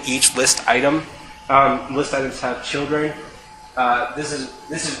in each list item. List items have children,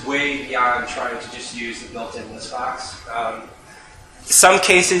 this is way beyond trying to just use the built-in list box. Some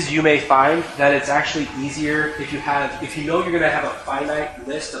cases you may find that it's actually easier if you know you're going to have a finite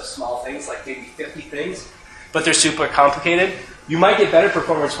list of small things, like maybe 50 things, but they're super complicated. You might get better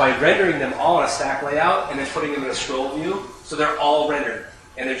performance by rendering them all in a stack layout and then putting them in a scroll view, so they're all rendered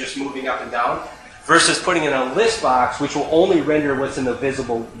and they're just moving up and down, versus putting in a list box, which will only render what's in the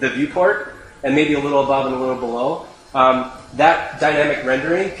viewport, and maybe a little above and a little below. That dynamic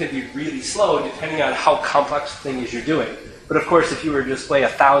rendering can be really slow depending on how complex the thing is you're doing. But of course, if you were to display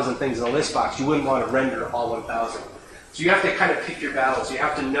 1,000 things in a list box, you wouldn't want to render all 1,000. So you have to kind of pick your battles. You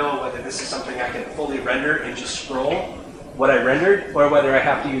have to know whether this is something I can fully render and just scroll what I rendered, or whether I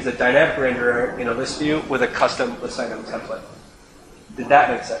have to use a dynamic renderer in a list view with a custom list item template. Did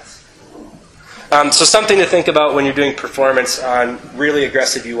that make sense? So something to think about when you're doing performance on really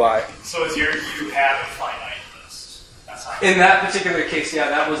aggressive UI. So you have a finite list. That's how In that particular case, yeah,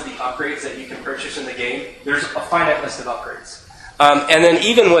 that was the upgrades that you can purchase in the game. There's a finite list of upgrades. And then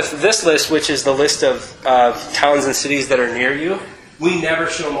even with this list, which is the list of towns and cities that are near you, we never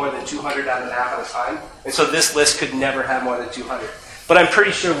show more than 200 on an app at a time. And so this list could never have more than 200. But I'm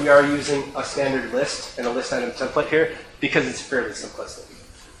pretty sure we are using a standard list and a list item template here because it's fairly simplistic.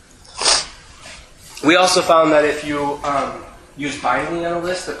 We also found that if you use binding on a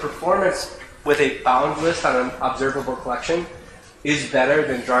list, the performance with a bound list on an observable collection is better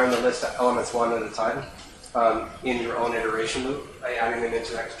than drawing the list of elements one at a time in your own iteration loop by adding them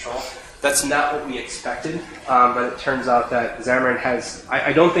into that control. That's not what we expected, but it turns out that Xamarin has,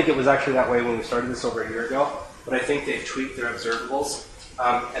 I don't think it was actually that way when we started this over a year ago, but I think they've tweaked their observables,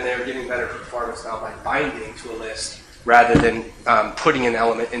 and they're getting better performance now by binding to a list rather than putting an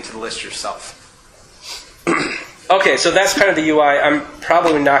element into the list yourself. Okay, so that's kind of the UI. I'm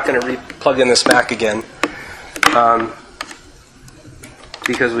probably not going to plug in this Mac again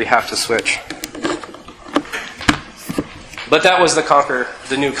because we have to switch. But that was the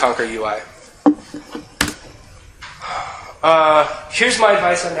new QONQR UI. Here's my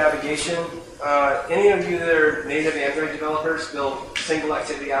advice on navigation. Any of you that are native Android developers build single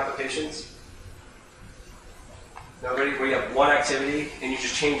activity applications? Nobody? Where you have one activity and you're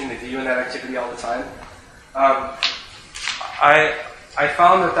just changing the view in that activity all the time? I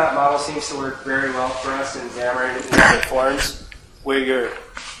found that model seems to work very well for us in Xamarin Forms, where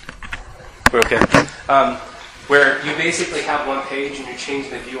where you basically have one page and you change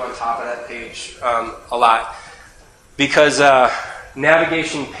the view on top of that page a lot. Because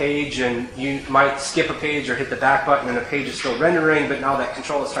navigation page, and you might skip a page or hit the back button and the page is still rendering, but now that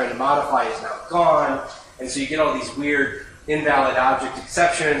control is trying to modify is now gone, and so you get all these weird invalid object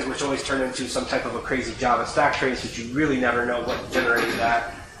exceptions, which always turn into some type of a crazy Java stack trace, which you really never know what generated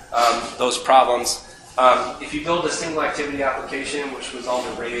that, those problems. If you build a single activity application, which was all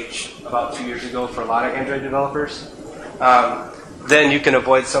the rage about 2 years ago for a lot of Android developers, then you can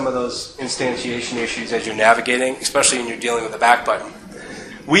avoid some of those instantiation issues as you're navigating, especially when you're dealing with the back button.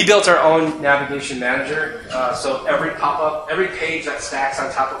 We built our own navigation manager, so every pop-up, every page that stacks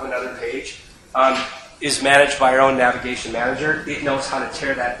on top of another page is managed by our own navigation manager. It knows how to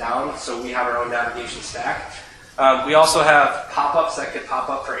tear that down, so we have our own navigation stack. We also have pop-ups that could pop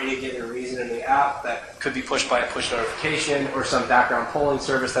up for any given reason in the app that could be pushed by a push notification or some background polling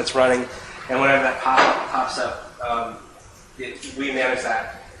service that's running. And whenever that pop-up pops up, we manage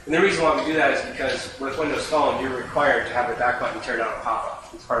that. And the reason why we do that is because with Windows Phone, you're required to have the back button tear down a pop-up.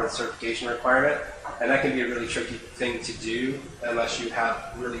 It's part of the certification requirement. And that can be a really tricky thing to do unless you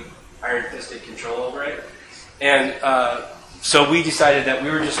have really iron-fisted control over it. And so we decided that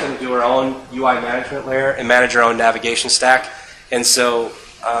we were just going to do our own UI management layer and manage our own navigation stack. And so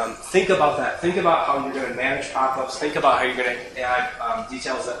think about that. Think about how you're going to manage pop-ups. Think about how you're going to add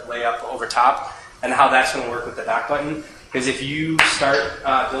details that lay up over top and how that's going to work with the back button. Because if you start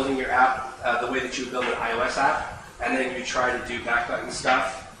building your app the way that you would build an iOS app, and then you try to do back button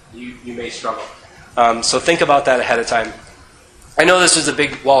stuff, you may struggle. So think about that ahead of time. I know this is a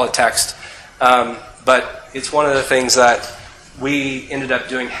big wall of text, but it's one of the things that we ended up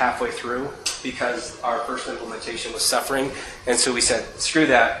doing halfway through because our first implementation was suffering. And so we said, screw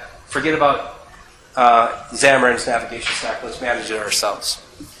that. Forget about Xamarin's navigation stack. Let's manage it ourselves.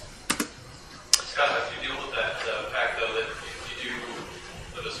 Scott, how do you deal with that fact, though, that if you do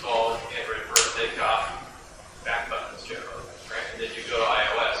what is called Android first takeoff back buttons generally, right? And then you go to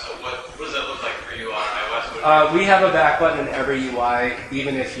iOS. So what does that look like for you on iOS? We have a back button in every UI,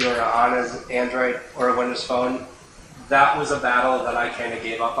 even if you're on as Android or a Windows Phone. That was a battle that I kind of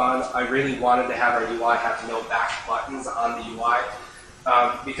gave up on. I really wanted to have our UI have no back buttons on the UI.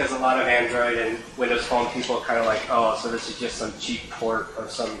 because a lot of Android and Windows Phone people are kind of like, oh, so this is just some cheap port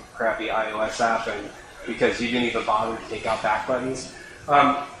of some crappy iOS app, and because you didn't even bother to take out back buttons.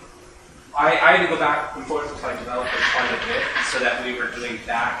 I had to go back and forth with my developer quite a bit so that we were doing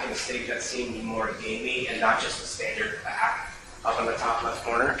back in a state that seemed more gamey and not just a standard back up on the top left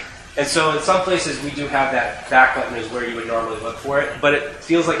corner. And so in some places we do have that back button is where you would normally look for it, but it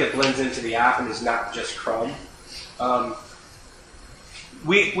feels like it blends into the app and is not just Chrome.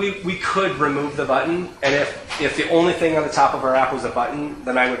 We could remove the button, and if the only thing on the top of our app was a button,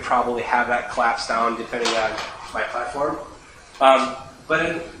 then I would probably have that collapse down depending on my platform. But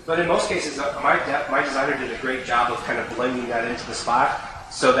in most cases, my designer did a great job of kind of blending that into the spot,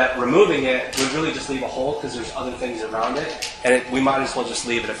 so that removing it would really just leave a hole because there's other things around it, and we might as well just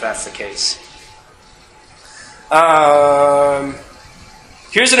leave it if that's the case.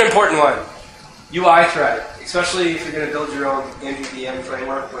 Here's an important one. UI thread, especially if you're going to build your own MVVM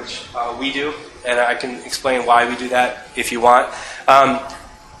framework, which we do, and I can explain why we do that if you want.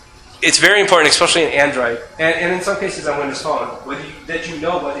 It's very important, especially in Android, and in some cases on Windows Phone, that you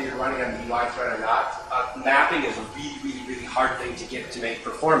know whether you're running on the UI thread or not. Mapping is a really hard thing to get to make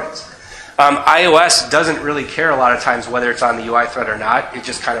performance. iOS doesn't really care a lot of times whether it's on the UI thread or not. It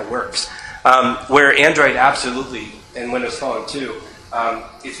just kind of works. Where Android absolutely, and Windows Phone too,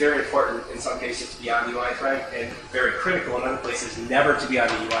 it's very important in some cases to be on the UI thread, and very critical in other places never to be on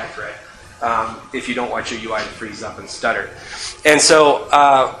the UI thread if you don't want your UI to freeze up and stutter. And so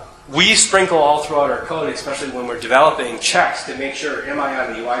we sprinkle all throughout our code, especially when we're developing checks to make sure, am I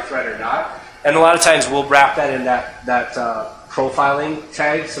on the UI thread or not? And a lot of times we'll wrap that in that profiling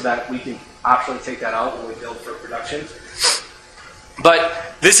tag so that we can optionally take that out when we build for production. But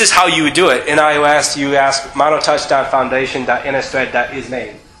this is how you would do it. In iOS, you ask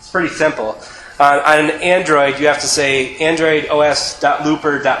monotouch.foundation.nsthread.isMain. It's pretty simple. On Android, you have to say Android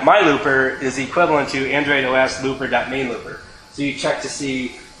os.looper.mylooper is equivalent to Android os looper.mainlooper. So you check to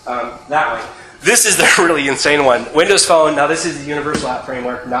see that way. This is the really insane one. Windows Phone, now this is the universal app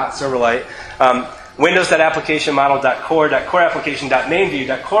framework, not Silverlight.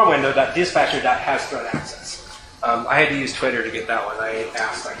 Windows.application-model.core.application.mainview.core-window.dispatcher.has-thread access. I had to use Twitter to get that one. I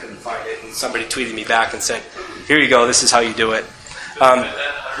asked, I couldn't find it, and somebody tweeted me back and said, here you go, this is how you do it.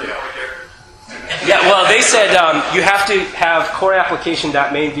 Yeah, well, they said you have to have core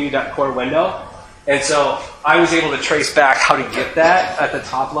application.mainview.core-window, and so I was able to trace back how to get that at the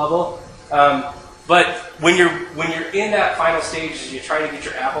top level. But when you're in that final stage, and you're trying to get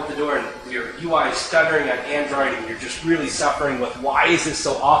your app out the door, and your UI is stuttering on Android, and you're just really suffering with why is this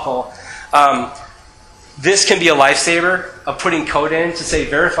so awful, this can be a lifesaver of putting code in to say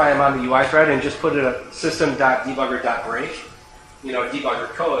verify I'm on the UI thread, and just put it a system.debugger.break, debugger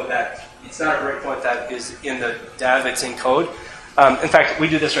code that it's not a breakpoint that is in the dev, it's in code. In fact, we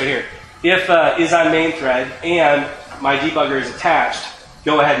do this right here. If is on main thread and my debugger is attached,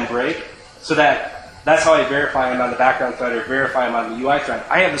 go ahead and break. So that's how I verify I'm on the background thread or verify I'm on the UI thread.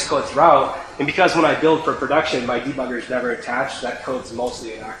 I have this code throughout, and because when I build for production, my debugger is never attached, that code's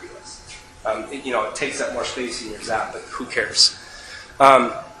mostly innocuous. It takes up more space in your Zap, but who cares?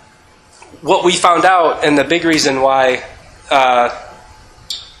 What we found out, and the big reason why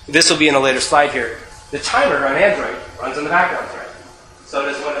this will be in a later slide here, the timer on Android runs on the background thread. So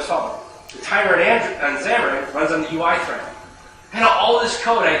does Windows Phone. The timer on Xamarin runs on the UI thread. And all this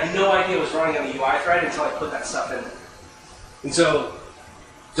code, I had no idea was running on the UI thread until I put that stuff in there. And so,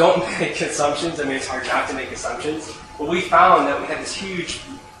 don't make assumptions. I mean, it's hard not to make assumptions. But we found that we had this huge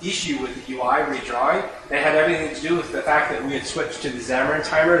issue with the UI redrawing that had everything to do with the fact that we had switched to the Xamarin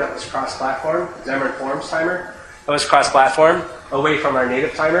timer that was cross-platform, Xamarin Forms timer, that was cross-platform, away from our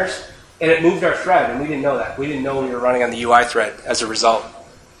native timers. And it moved our thread, and we didn't know that. We didn't know we were running on the UI thread as a result.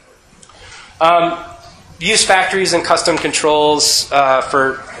 Use factories and custom controls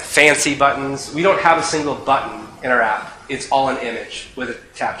for fancy buttons. We don't have a single button in our app. It's all an image with a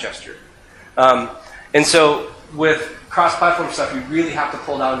tap gesture. And so with cross-platform stuff, you really have to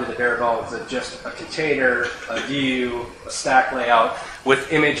pull down to the bare bones of just a container, a view, a stack layout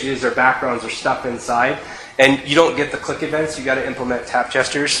with images or backgrounds or stuff inside. And you don't get the click events. You got to implement tap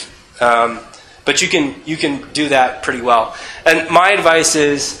gestures. But you can do that pretty well. And my advice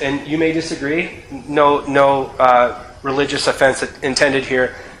is, and you may disagree, no religious offense intended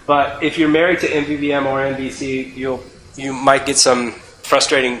here, but if you're married to MVVM or MVC, you might get some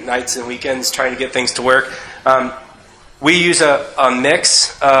frustrating nights and weekends trying to get things to work. We use a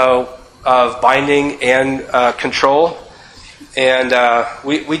mix of binding and control, and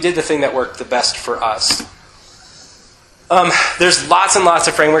we did the thing that worked the best for us. There's lots and lots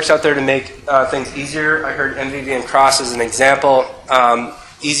of frameworks out there to make things easier. I heard MVVM Cross as an example.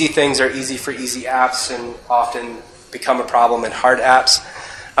 Easy things are easy for easy apps and often become a problem in hard apps.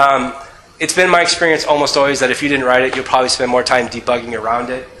 It's been my experience almost always that if you didn't write it, you'll probably spend more time debugging around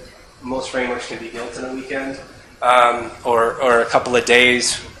it. Most frameworks can be built in a weekend or a couple of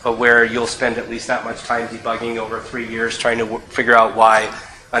days where you'll spend at least that much time debugging over 3 years trying to figure out why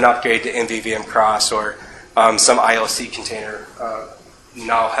an upgrade to MVVM Cross or some IOC container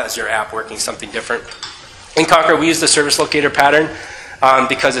now has your app working something different. In QONQR, we use the service locator pattern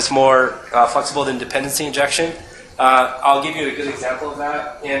because it's more flexible than dependency injection. I'll give you a good example of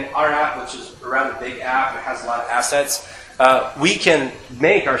that. In our app, which is a rather big app, it has a lot of assets, we can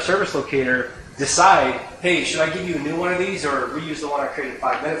make our service locator decide, hey, should I give you a new one of these or reuse the one I created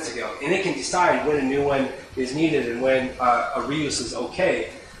 5 minutes ago? And it can decide when a new one is needed and when a reuse is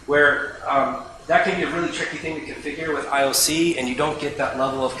okay. Where that can be a really tricky thing to configure with IOC, and you don't get that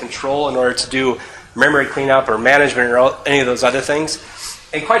level of control in order to do memory cleanup or management or any of those other things.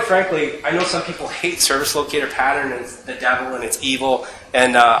 And quite frankly, I know some people hate service locator pattern and it's the devil and it's evil,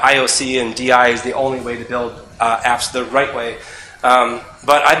 and IOC and DI is the only way to build apps the right way.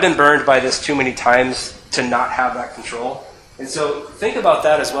 But I've been burned by this too many times to not have that control. And so think about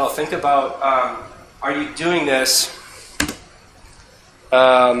that as well. Think about, are you doing this?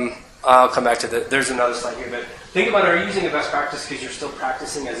 I'll come back to that. There's another slide here, but think about, are you using a best practice because you're still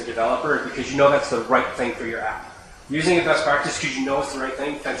practicing as a developer or because you know that's the right thing for your app? Using a best practice because you know it's the right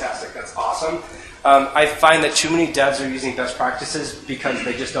thing, fantastic, that's awesome. I find that too many devs are using best practices because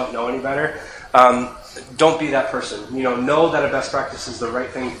they just don't know any better. Don't be that person. Know that a best practice is the right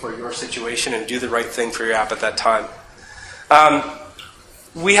thing for your situation and do the right thing for your app at that time.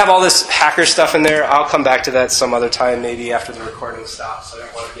 We have all this hacker stuff in there. I'll come back to that some other time, maybe after the recording stops. I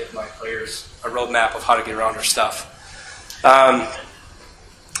don't want to give my players a roadmap of how to get around our stuff.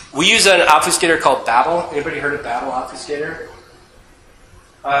 We use an obfuscator called Babel. Anybody heard of Babel obfuscator?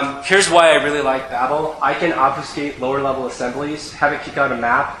 Here's why I really like Babel. I can obfuscate lower level assemblies, have it kick out a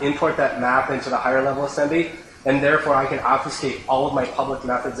map, import that map into the higher level assembly, and therefore I can obfuscate all of my public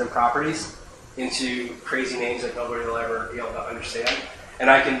methods and properties into crazy names that nobody will ever be able to understand. And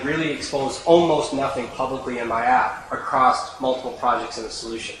I can really expose almost nothing publicly in my app across multiple projects in a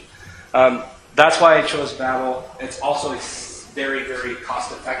solution. That's why I chose Babel. It's also very, very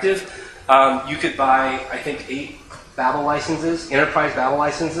cost effective. You could buy, I think, 8 Babel licenses, enterprise Babel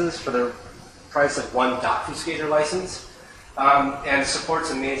licenses for the price of one obfuscator license. And support's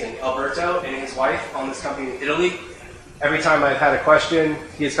amazing. Alberto and his wife own this company in Italy. Every time I've had a question,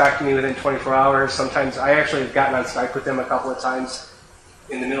 he gets back to me within 24 hours. Sometimes I actually have gotten on Skype with him a couple of times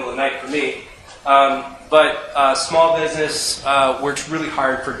in the middle of the night for me. But small business works really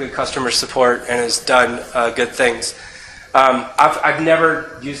hard for good customer support and has done good things. I've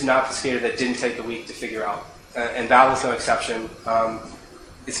never used an obfuscator that didn't take a week to figure out, and Babel's no exception.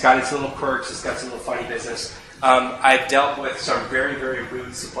 It's got its little quirks, it's got some little funny business. I've dealt with some very, very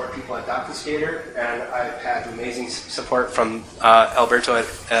rude support people at Obfuscator, and I've had amazing support from Alberto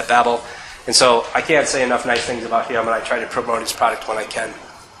at Babel. And so I can't say enough nice things about him, and I try to promote his product when I can.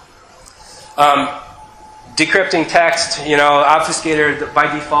 Decrypting text, Obfuscator,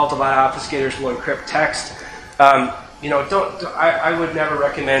 by default, a lot of obfuscators will encrypt text. I would never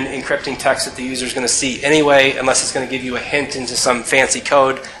recommend encrypting text that the user is going to see anyway, unless it's going to give you a hint into some fancy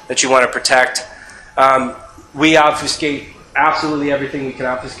code that you want to protect. We obfuscate absolutely everything we can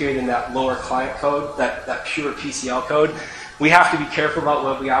obfuscate in that lower client code, that pure PCL code. We have to be careful about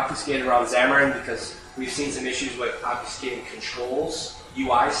what we obfuscate around Xamarin because we've seen some issues with obfuscating controls,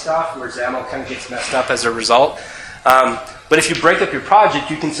 UI stuff, where XAML kind of gets messed up as a result. But if you break up your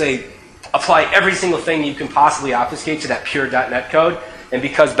project, you can say, apply every single thing you can possibly obfuscate to that pure .NET code. And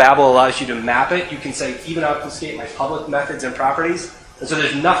because Babel allows you to map it, you can say, even obfuscate my public methods and properties. And so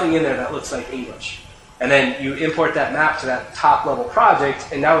there's nothing in there that looks like English. And then you import that map to that top level project,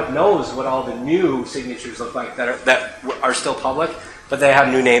 and now it knows what all the new signatures look like that are still public, but they have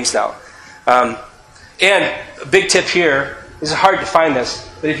new names now. And a big tip here, it's hard to find this,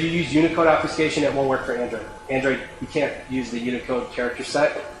 but if you use Unicode obfuscation, it won't work for Android. Android, you can't use the Unicode character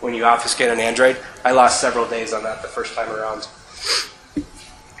set when you obfuscate on Android. I lost several days on that the first time around.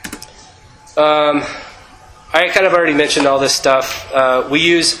 I kind of already mentioned all this stuff.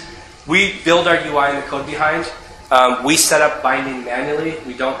 We build our UI in the code behind. We set up binding manually.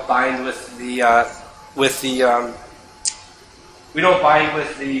 We don't bind with the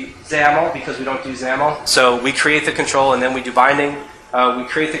XAML because we don't do XAML. So we create the control and then we do binding. We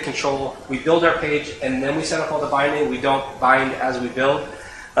create the control, we build our page, and then we set up all the binding. We don't bind as we build,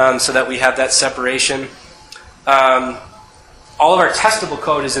 so that we have that separation. all of our testable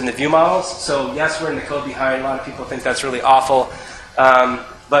code is in the view models. So yes, we're in the code behind. A lot of people think that's really awful.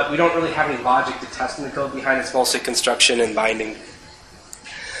 But we don't really have any logic to test in the code behind. It's mostly construction and binding.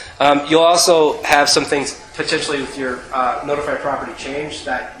 You'll also have some things potentially with your notify property change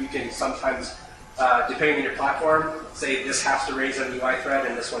that you can sometimes, depending on your platform, say this has to raise on UI thread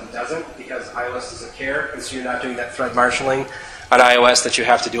and this one doesn't because iOS doesn't care, and so you're not doing that thread marshalling on iOS that you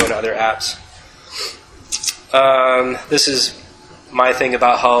have to do on other apps. This is my thing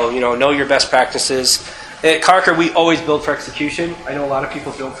about how, know your best practices. At QONQR, we always build for execution. I know a lot of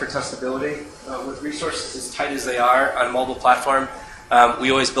people build for testability. With resources as tight as they are on a mobile platform, we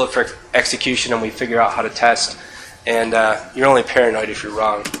always build for execution and we figure out how to test. And you're only paranoid if you're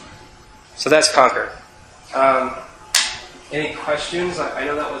wrong. So that's QONQR. Any questions? I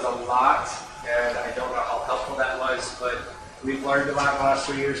know that was a lot, and I don't know how helpful that was, but we've learned a lot in the last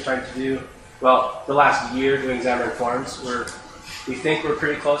 3 years trying to do, well, the last year doing Xamarin Forms. We think we're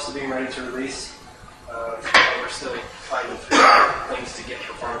pretty close to being ready to release, but we're still finding things to get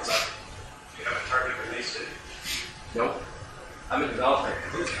performance up. Do you have a target release date? Nope. I'm a developer.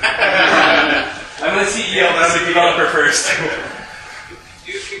 I'm the CEO, but I'm a developer first.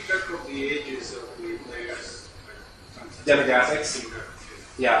 Do you keep track of the ages of the players? Demographics?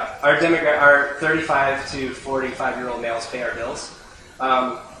 Yeah. Our 35 to 45-year-old males pay our bills.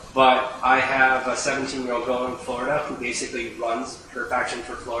 But I have a 17-year-old girl in Florida who basically runs her faction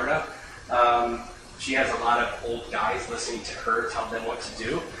for Florida. She has a lot of old guys listening to her tell them what to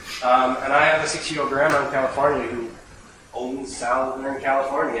do. And I have a 6-year-old grandma in California who owns salad there in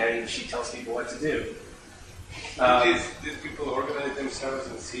California, and she tells people what to do. Did people organize themselves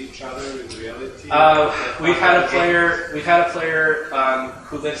and see each other in reality? We've had a player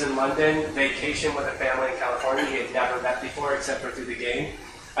who lives in London vacation with a family in California. He had never met before except for through the game.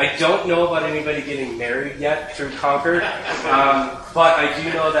 I don't know about anybody getting married yet through QONQR, but I do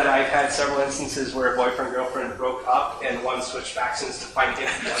know that I've had several instances where a boyfriend-girlfriend broke up and one switched factions to fight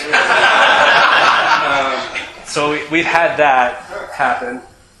against the other. So we've had that happen.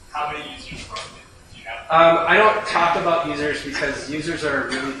 How many users roughly do you have? I don't talk about users because users are a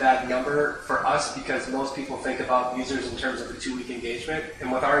really bad number for us because most people think about users in terms of a 2-week engagement.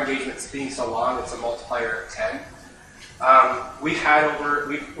 And with our engagements being so long, it's a multiplier of 10.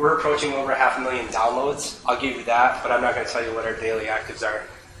 We're approaching over 500,000 downloads. I'll give you that, but I'm not going to tell you what our daily actives are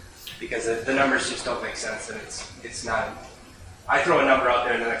because the numbers just don't make sense, and it's not. I throw a number out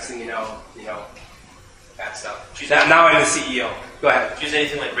there, and the next thing you know, bad stuff. Now I'm the CEO. Go ahead. Do you use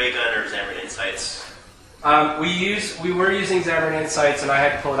anything like Raygun or Xamarin Insights? We were using Xamarin Insights, and I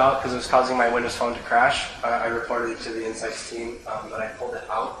had to pull it out because it was causing my Windows Phone to crash. I reported it to the Insights team, but I pulled it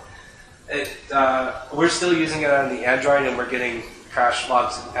out. We're still using it on the Android, and we're getting crash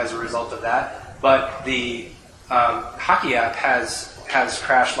logs as a result of that. But the Hockey app has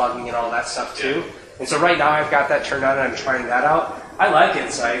crash logging and all that stuff too. And so right now I've got that turned on, and I'm trying that out. I like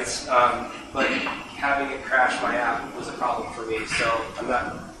Insights, but having it crash my app was a problem for me. So I'm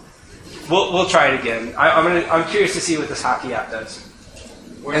not. We'll try it again. I'm curious to see what this Hockey app does.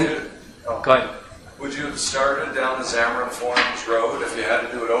 Go ahead. Would you have started down the Xamarin Forms road if you had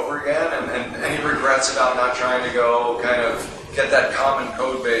to do it over again? And any regrets about not trying to go kind of get that common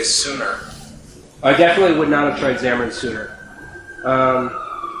code base sooner? I definitely would not have tried Xamarin sooner.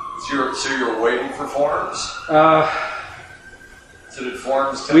 So you're waiting for Forms? So did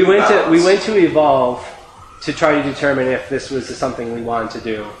Forms take we went to Evolve to try to determine if this was something we wanted to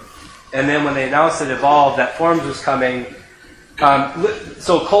do. And then when they announced at Evolve that Forms was coming,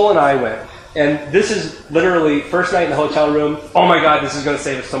 so Cole and I went. And this is literally first night in the hotel room, oh my god, this is going to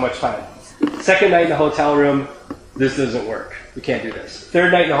save us so much time. Second night in the hotel room, this doesn't work. We can't do this.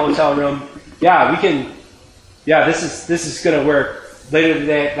 Third night in the hotel room, yeah, we can, yeah, this is going to work. Later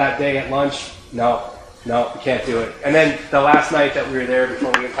that day at lunch, no, we can't do it. And then the last night that we were there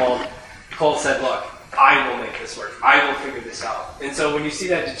before we got called, Cole said, look, I will make this work. I will figure this out. And so when you see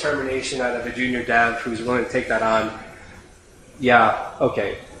that determination out of a junior dev who's willing to take that on, yeah,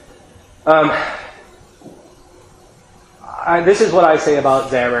 okay. This is what I say about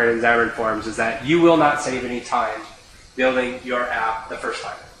Xamarin and Xamarin Forms, is that you will not save any time building your app the first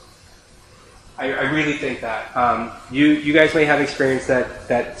time. I really think that. You guys may have experience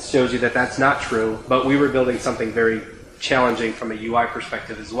that shows you that that's not true, but we were building something very challenging from a UI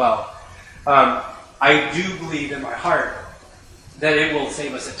perspective as well. I do believe in my heart that it will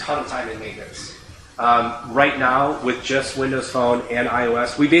save us a ton of time in maintenance. Right now, with just Windows Phone and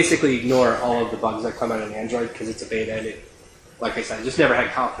iOS, we basically ignore all of the bugs that come out on Android because it's a beta, and like I said, I just never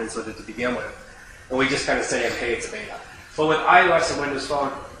had confidence with it to begin with. And we just kind of say, hey, it's a beta. But with iOS and Windows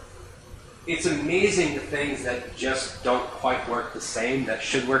Phone, it's amazing the things that just don't quite work the same, that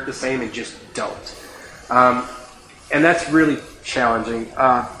should work the same and just don't. And that's really challenging.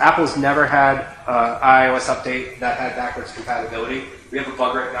 Apple's never had an iOS update that had backwards compatibility. We have a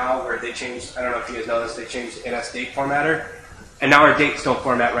bug right now where they changed, I don't know if you guys know this, they changed the NS date formatter, and now our dates don't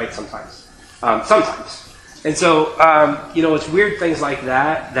format right sometimes. And so, you know, it's weird things like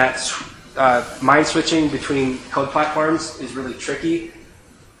that, mind switching between code platforms is really tricky.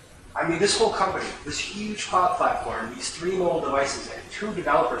 I mean, this whole company, this huge cloud platform, these 3 mobile devices and 2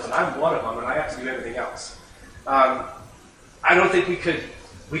 developers, and I'm one of them, and I have to do everything else. I don't think we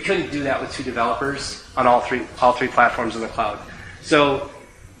couldn't do that with 2 developers on all three platforms in the cloud. So,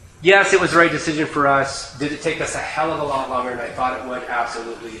 yes, it was the right decision for us. Did it take us a hell of a lot longer than I thought it would?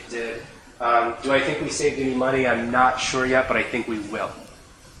 Absolutely, it did. Do I think we saved any money? I'm not sure yet, but I think we will.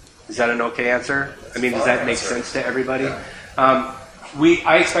 Is that an okay answer? I mean, does that make sense to everybody? We've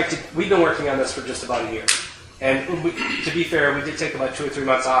been working on this for just about a year. And to be fair, we did take about 2 or 3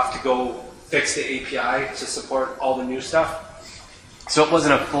 months off to go fix the API to support all the new stuff. So it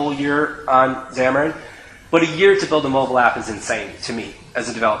wasn't a full year on Xamarin. But a year to build a mobile app is insane to me as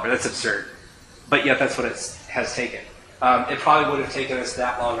a developer. That's absurd. But yet that's what it has taken. It probably would have taken us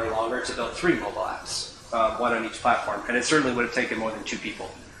that long or longer to build 3 mobile apps, 1 on each platform. And it certainly would have taken more than 2 people.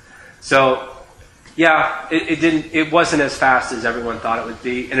 So, yeah, it wasn't as fast as everyone thought it would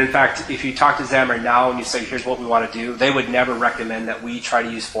be. And in fact, if you talk to Xamarin now and you say, here's what we want to do, they would never recommend that we try to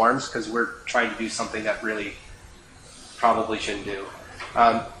use forms because we're trying to do something that really probably shouldn't do.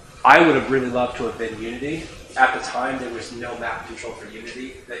 I would have really loved to have been Unity. At the time, there was no map control for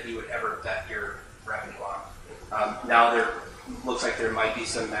Unity that you would ever bet your revenue on. Now there looks like there might be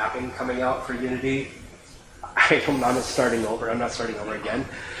some mapping coming out for Unity. I'm not starting over. I'm not starting over again.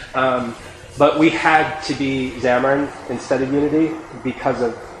 But we had to be Xamarin instead of Unity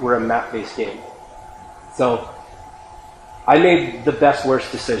because we're a map-based game. So I made the best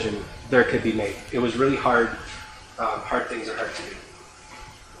worst decision there could be made. It was really hard. Hard things are hard to do.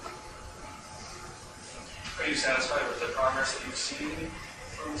 Are you satisfied with the progress that you've seen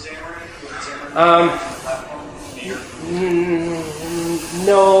from Xamarin?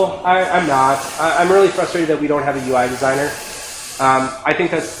 No, I'm not. I'm really frustrated that we don't have a UI designer. I think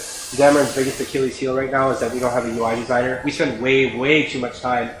that's Xamarin's biggest Achilles heel right now is that we don't have a UI designer. We spend way, way too much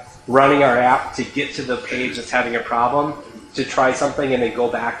time running our app to get to the page that's having a problem, to try something and then go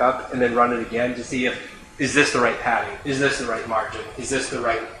back up and then run it again to see is this the right padding? Is this the right margin? Is this the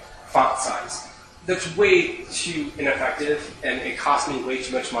right font size? That's way too ineffective, and it costs me way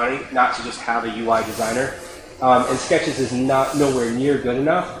too much money not to just have a UI designer. And Sketches is nowhere near good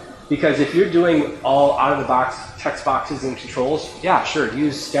enough, because if you're doing all out-of-the-box text boxes and controls, yeah, sure,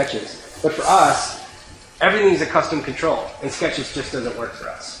 use Sketches. But for us, everything's a custom control, and Sketches just doesn't work for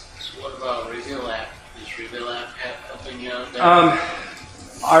us. So what about Reveal App? Is Reveal App helping you out there?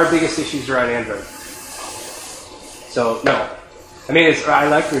 Our biggest issues are on Android. So, no. I mean, I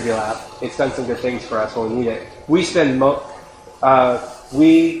like Reveal App. It's done some good things for us when we need it. We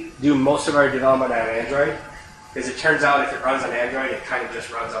do most of our development on Android, because it turns out if it runs on Android, it kind of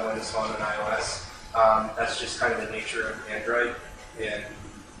just runs on Windows Phone and iOS. That's just kind of the nature of Android. And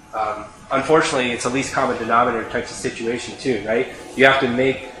unfortunately, it's a least common denominator type of situation too, right? You have to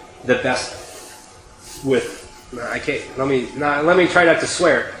make the best with. I can't. Let me try not to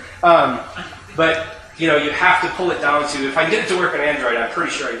swear. But you know, you have to pull it down to, if I get it to work on Android, I'm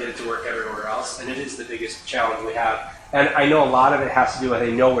pretty sure I get it to work everywhere else, and it is the biggest challenge we have. And I know a lot of it has to do with,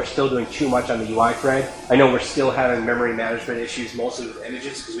 I know we're still doing too much on the UI thread. I know we're still having memory management issues, mostly with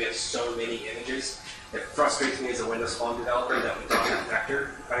images, because we have so many images. It frustrates me as a Windows Phone developer that we don't have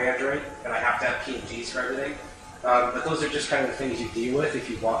vector on Android, and I have to have PNGs for everything. But those are just kind of the things you deal with if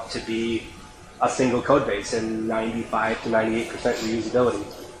you want to be a single code base and 95 to 98% reusability.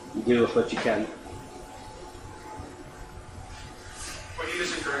 You deal with what you can. What are you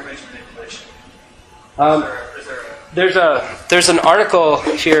using for image manipulation? There's an article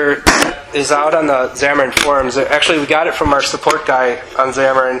here that is out on the Xamarin Forms. Actually, we got it from our support guy on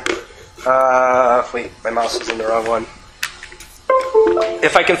Xamarin. Wait, my mouse is in the wrong one.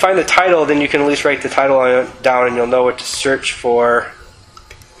 If I can find the title, then you can at least write the title down and you'll know what to search for.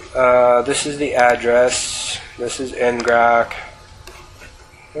 This is the address. This is ngrok.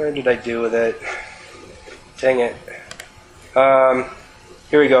 Where did I do with it? Dang it.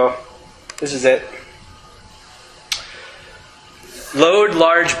 Here we go. This is it. Load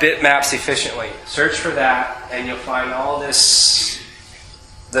large bitmaps efficiently. Search for that, and you'll find all this,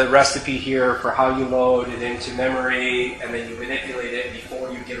 the recipe here for how you load it into memory, and then you manipulate it before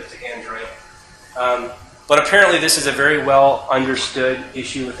you give it to Android. But apparently this is a very well understood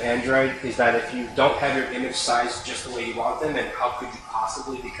issue with Android, is that if you don't have your image sized just the way you want them, and how could you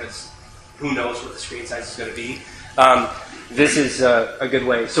possibly, because who knows what the screen size is going to be, this is a good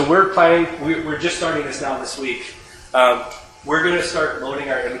way. So we're planning, we're just starting this now this week. We're going to start loading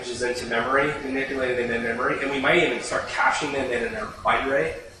our images into memory, manipulating them in memory, and we might even start caching them in a byte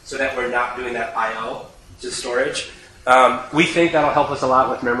array so that we're not doing that I/O to storage. We think that'll help us a lot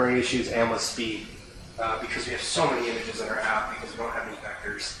with memory issues and with speed, because we have so many images in our app because we don't have any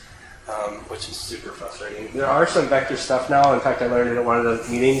vectors, which is super frustrating. There are some vector stuff now. In fact, I learned it at one of the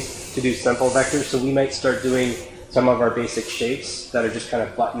meetings to do simple vectors, so we might start doing some of our basic shapes that are just kind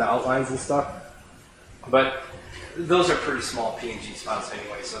of button outlines and stuff. But those are pretty small PNG files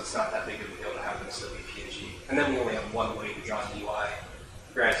anyway, so it's not that big of a deal to have them still be PNG. And then we only have one way to draw the UI.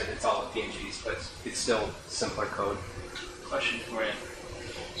 Granted, it's all the PNGs, but it's still simpler code. Question for you.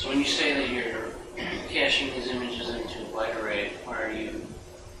 So when you say that you're caching these images into a byte array, are you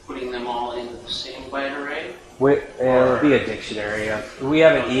putting them all into the same byte array? It'll be a dictionary. We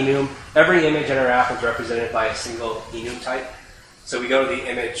have an enum. Every image in our app is represented by a single enum type. So we go to the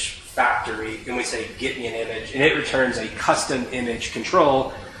image factory and we say, get me an image, and it returns a custom image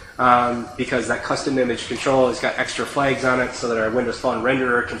control, because that custom image control has got extra flags on it so that our Windows Phone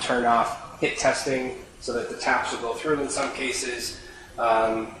renderer can turn off hit testing so that the taps will go through in some cases.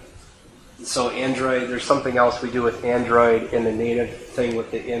 So Android, there's something else we do with Android in the native thing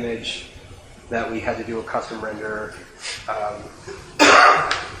with the image that we had to do a custom renderer.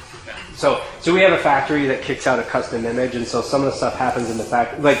 So we have a factory that kicks out a custom image, and so some of the stuff happens in the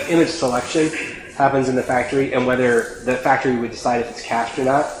factory, like image selection happens in the factory, and whether the factory would decide if it's cached or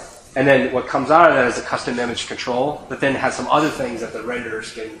not. And then what comes out of that is a custom image control that then has some other things that the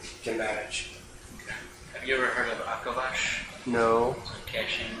renderers can manage. Have you ever heard of Akavash? No. It's a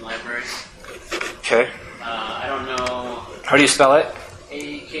caching library. Okay. I don't know. How do you spell it?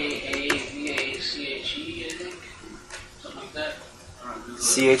 Akavache, I think. Something like that.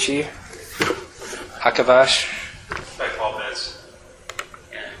 C-H-E? Akavash? Like 12 minutes.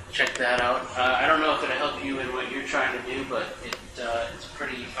 Yeah, check that out. I don't know if it'll help you in what you're trying to do, but it's a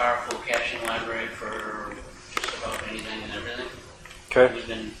pretty powerful caching library for just about anything and everything. Okay. We've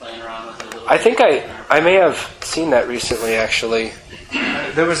been playing around with it a little I bit. think I may have seen that recently, actually.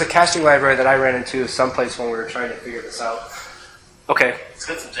 There was a caching library that I ran into someplace when we were trying to figure this out. Okay. It's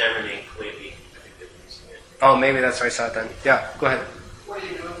got some Xamarin lately. Oh, maybe that's where I saw it then. Yeah, go ahead. What are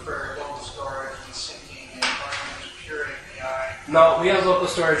you doing for local storage and syncing and running secure API? No, we have local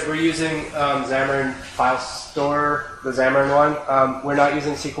storage. We're using Xamarin File Store, the Xamarin one. We're not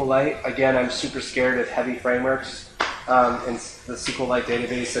using SQLite. Again, I'm super scared of heavy frameworks. And the SQLite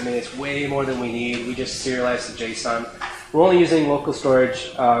database, I mean, it's way more than we need. We just serialize the JSON. We're only using local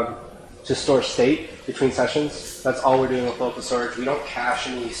storage to store state between sessions. That's all we're doing with local storage. We don't cache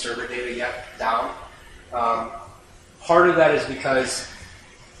any server data yet down. Part of that is because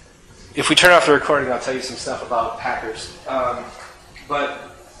if we turn off the recording, I'll tell you some stuff about hackers. But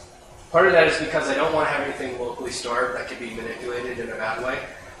part of that is because I don't want to have anything locally stored that can be manipulated in a bad way.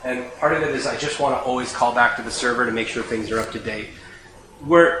 And part of it is I just want to always call back to the server to make sure things are up to date.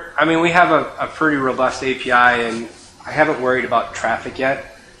 We have a pretty robust API, and I haven't worried about traffic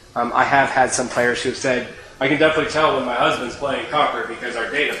yet. I have had some players who have said, I can definitely tell when my husband's playing QONQR because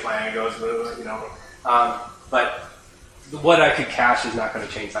our data plan goes, you know. But what I could cache is not going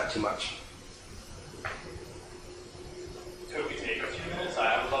to change that too much. Could we take a few minutes?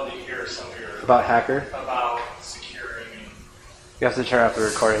 I would love to hear some of your... About hacker? About securing... You have to turn off the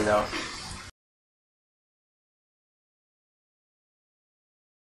recording though.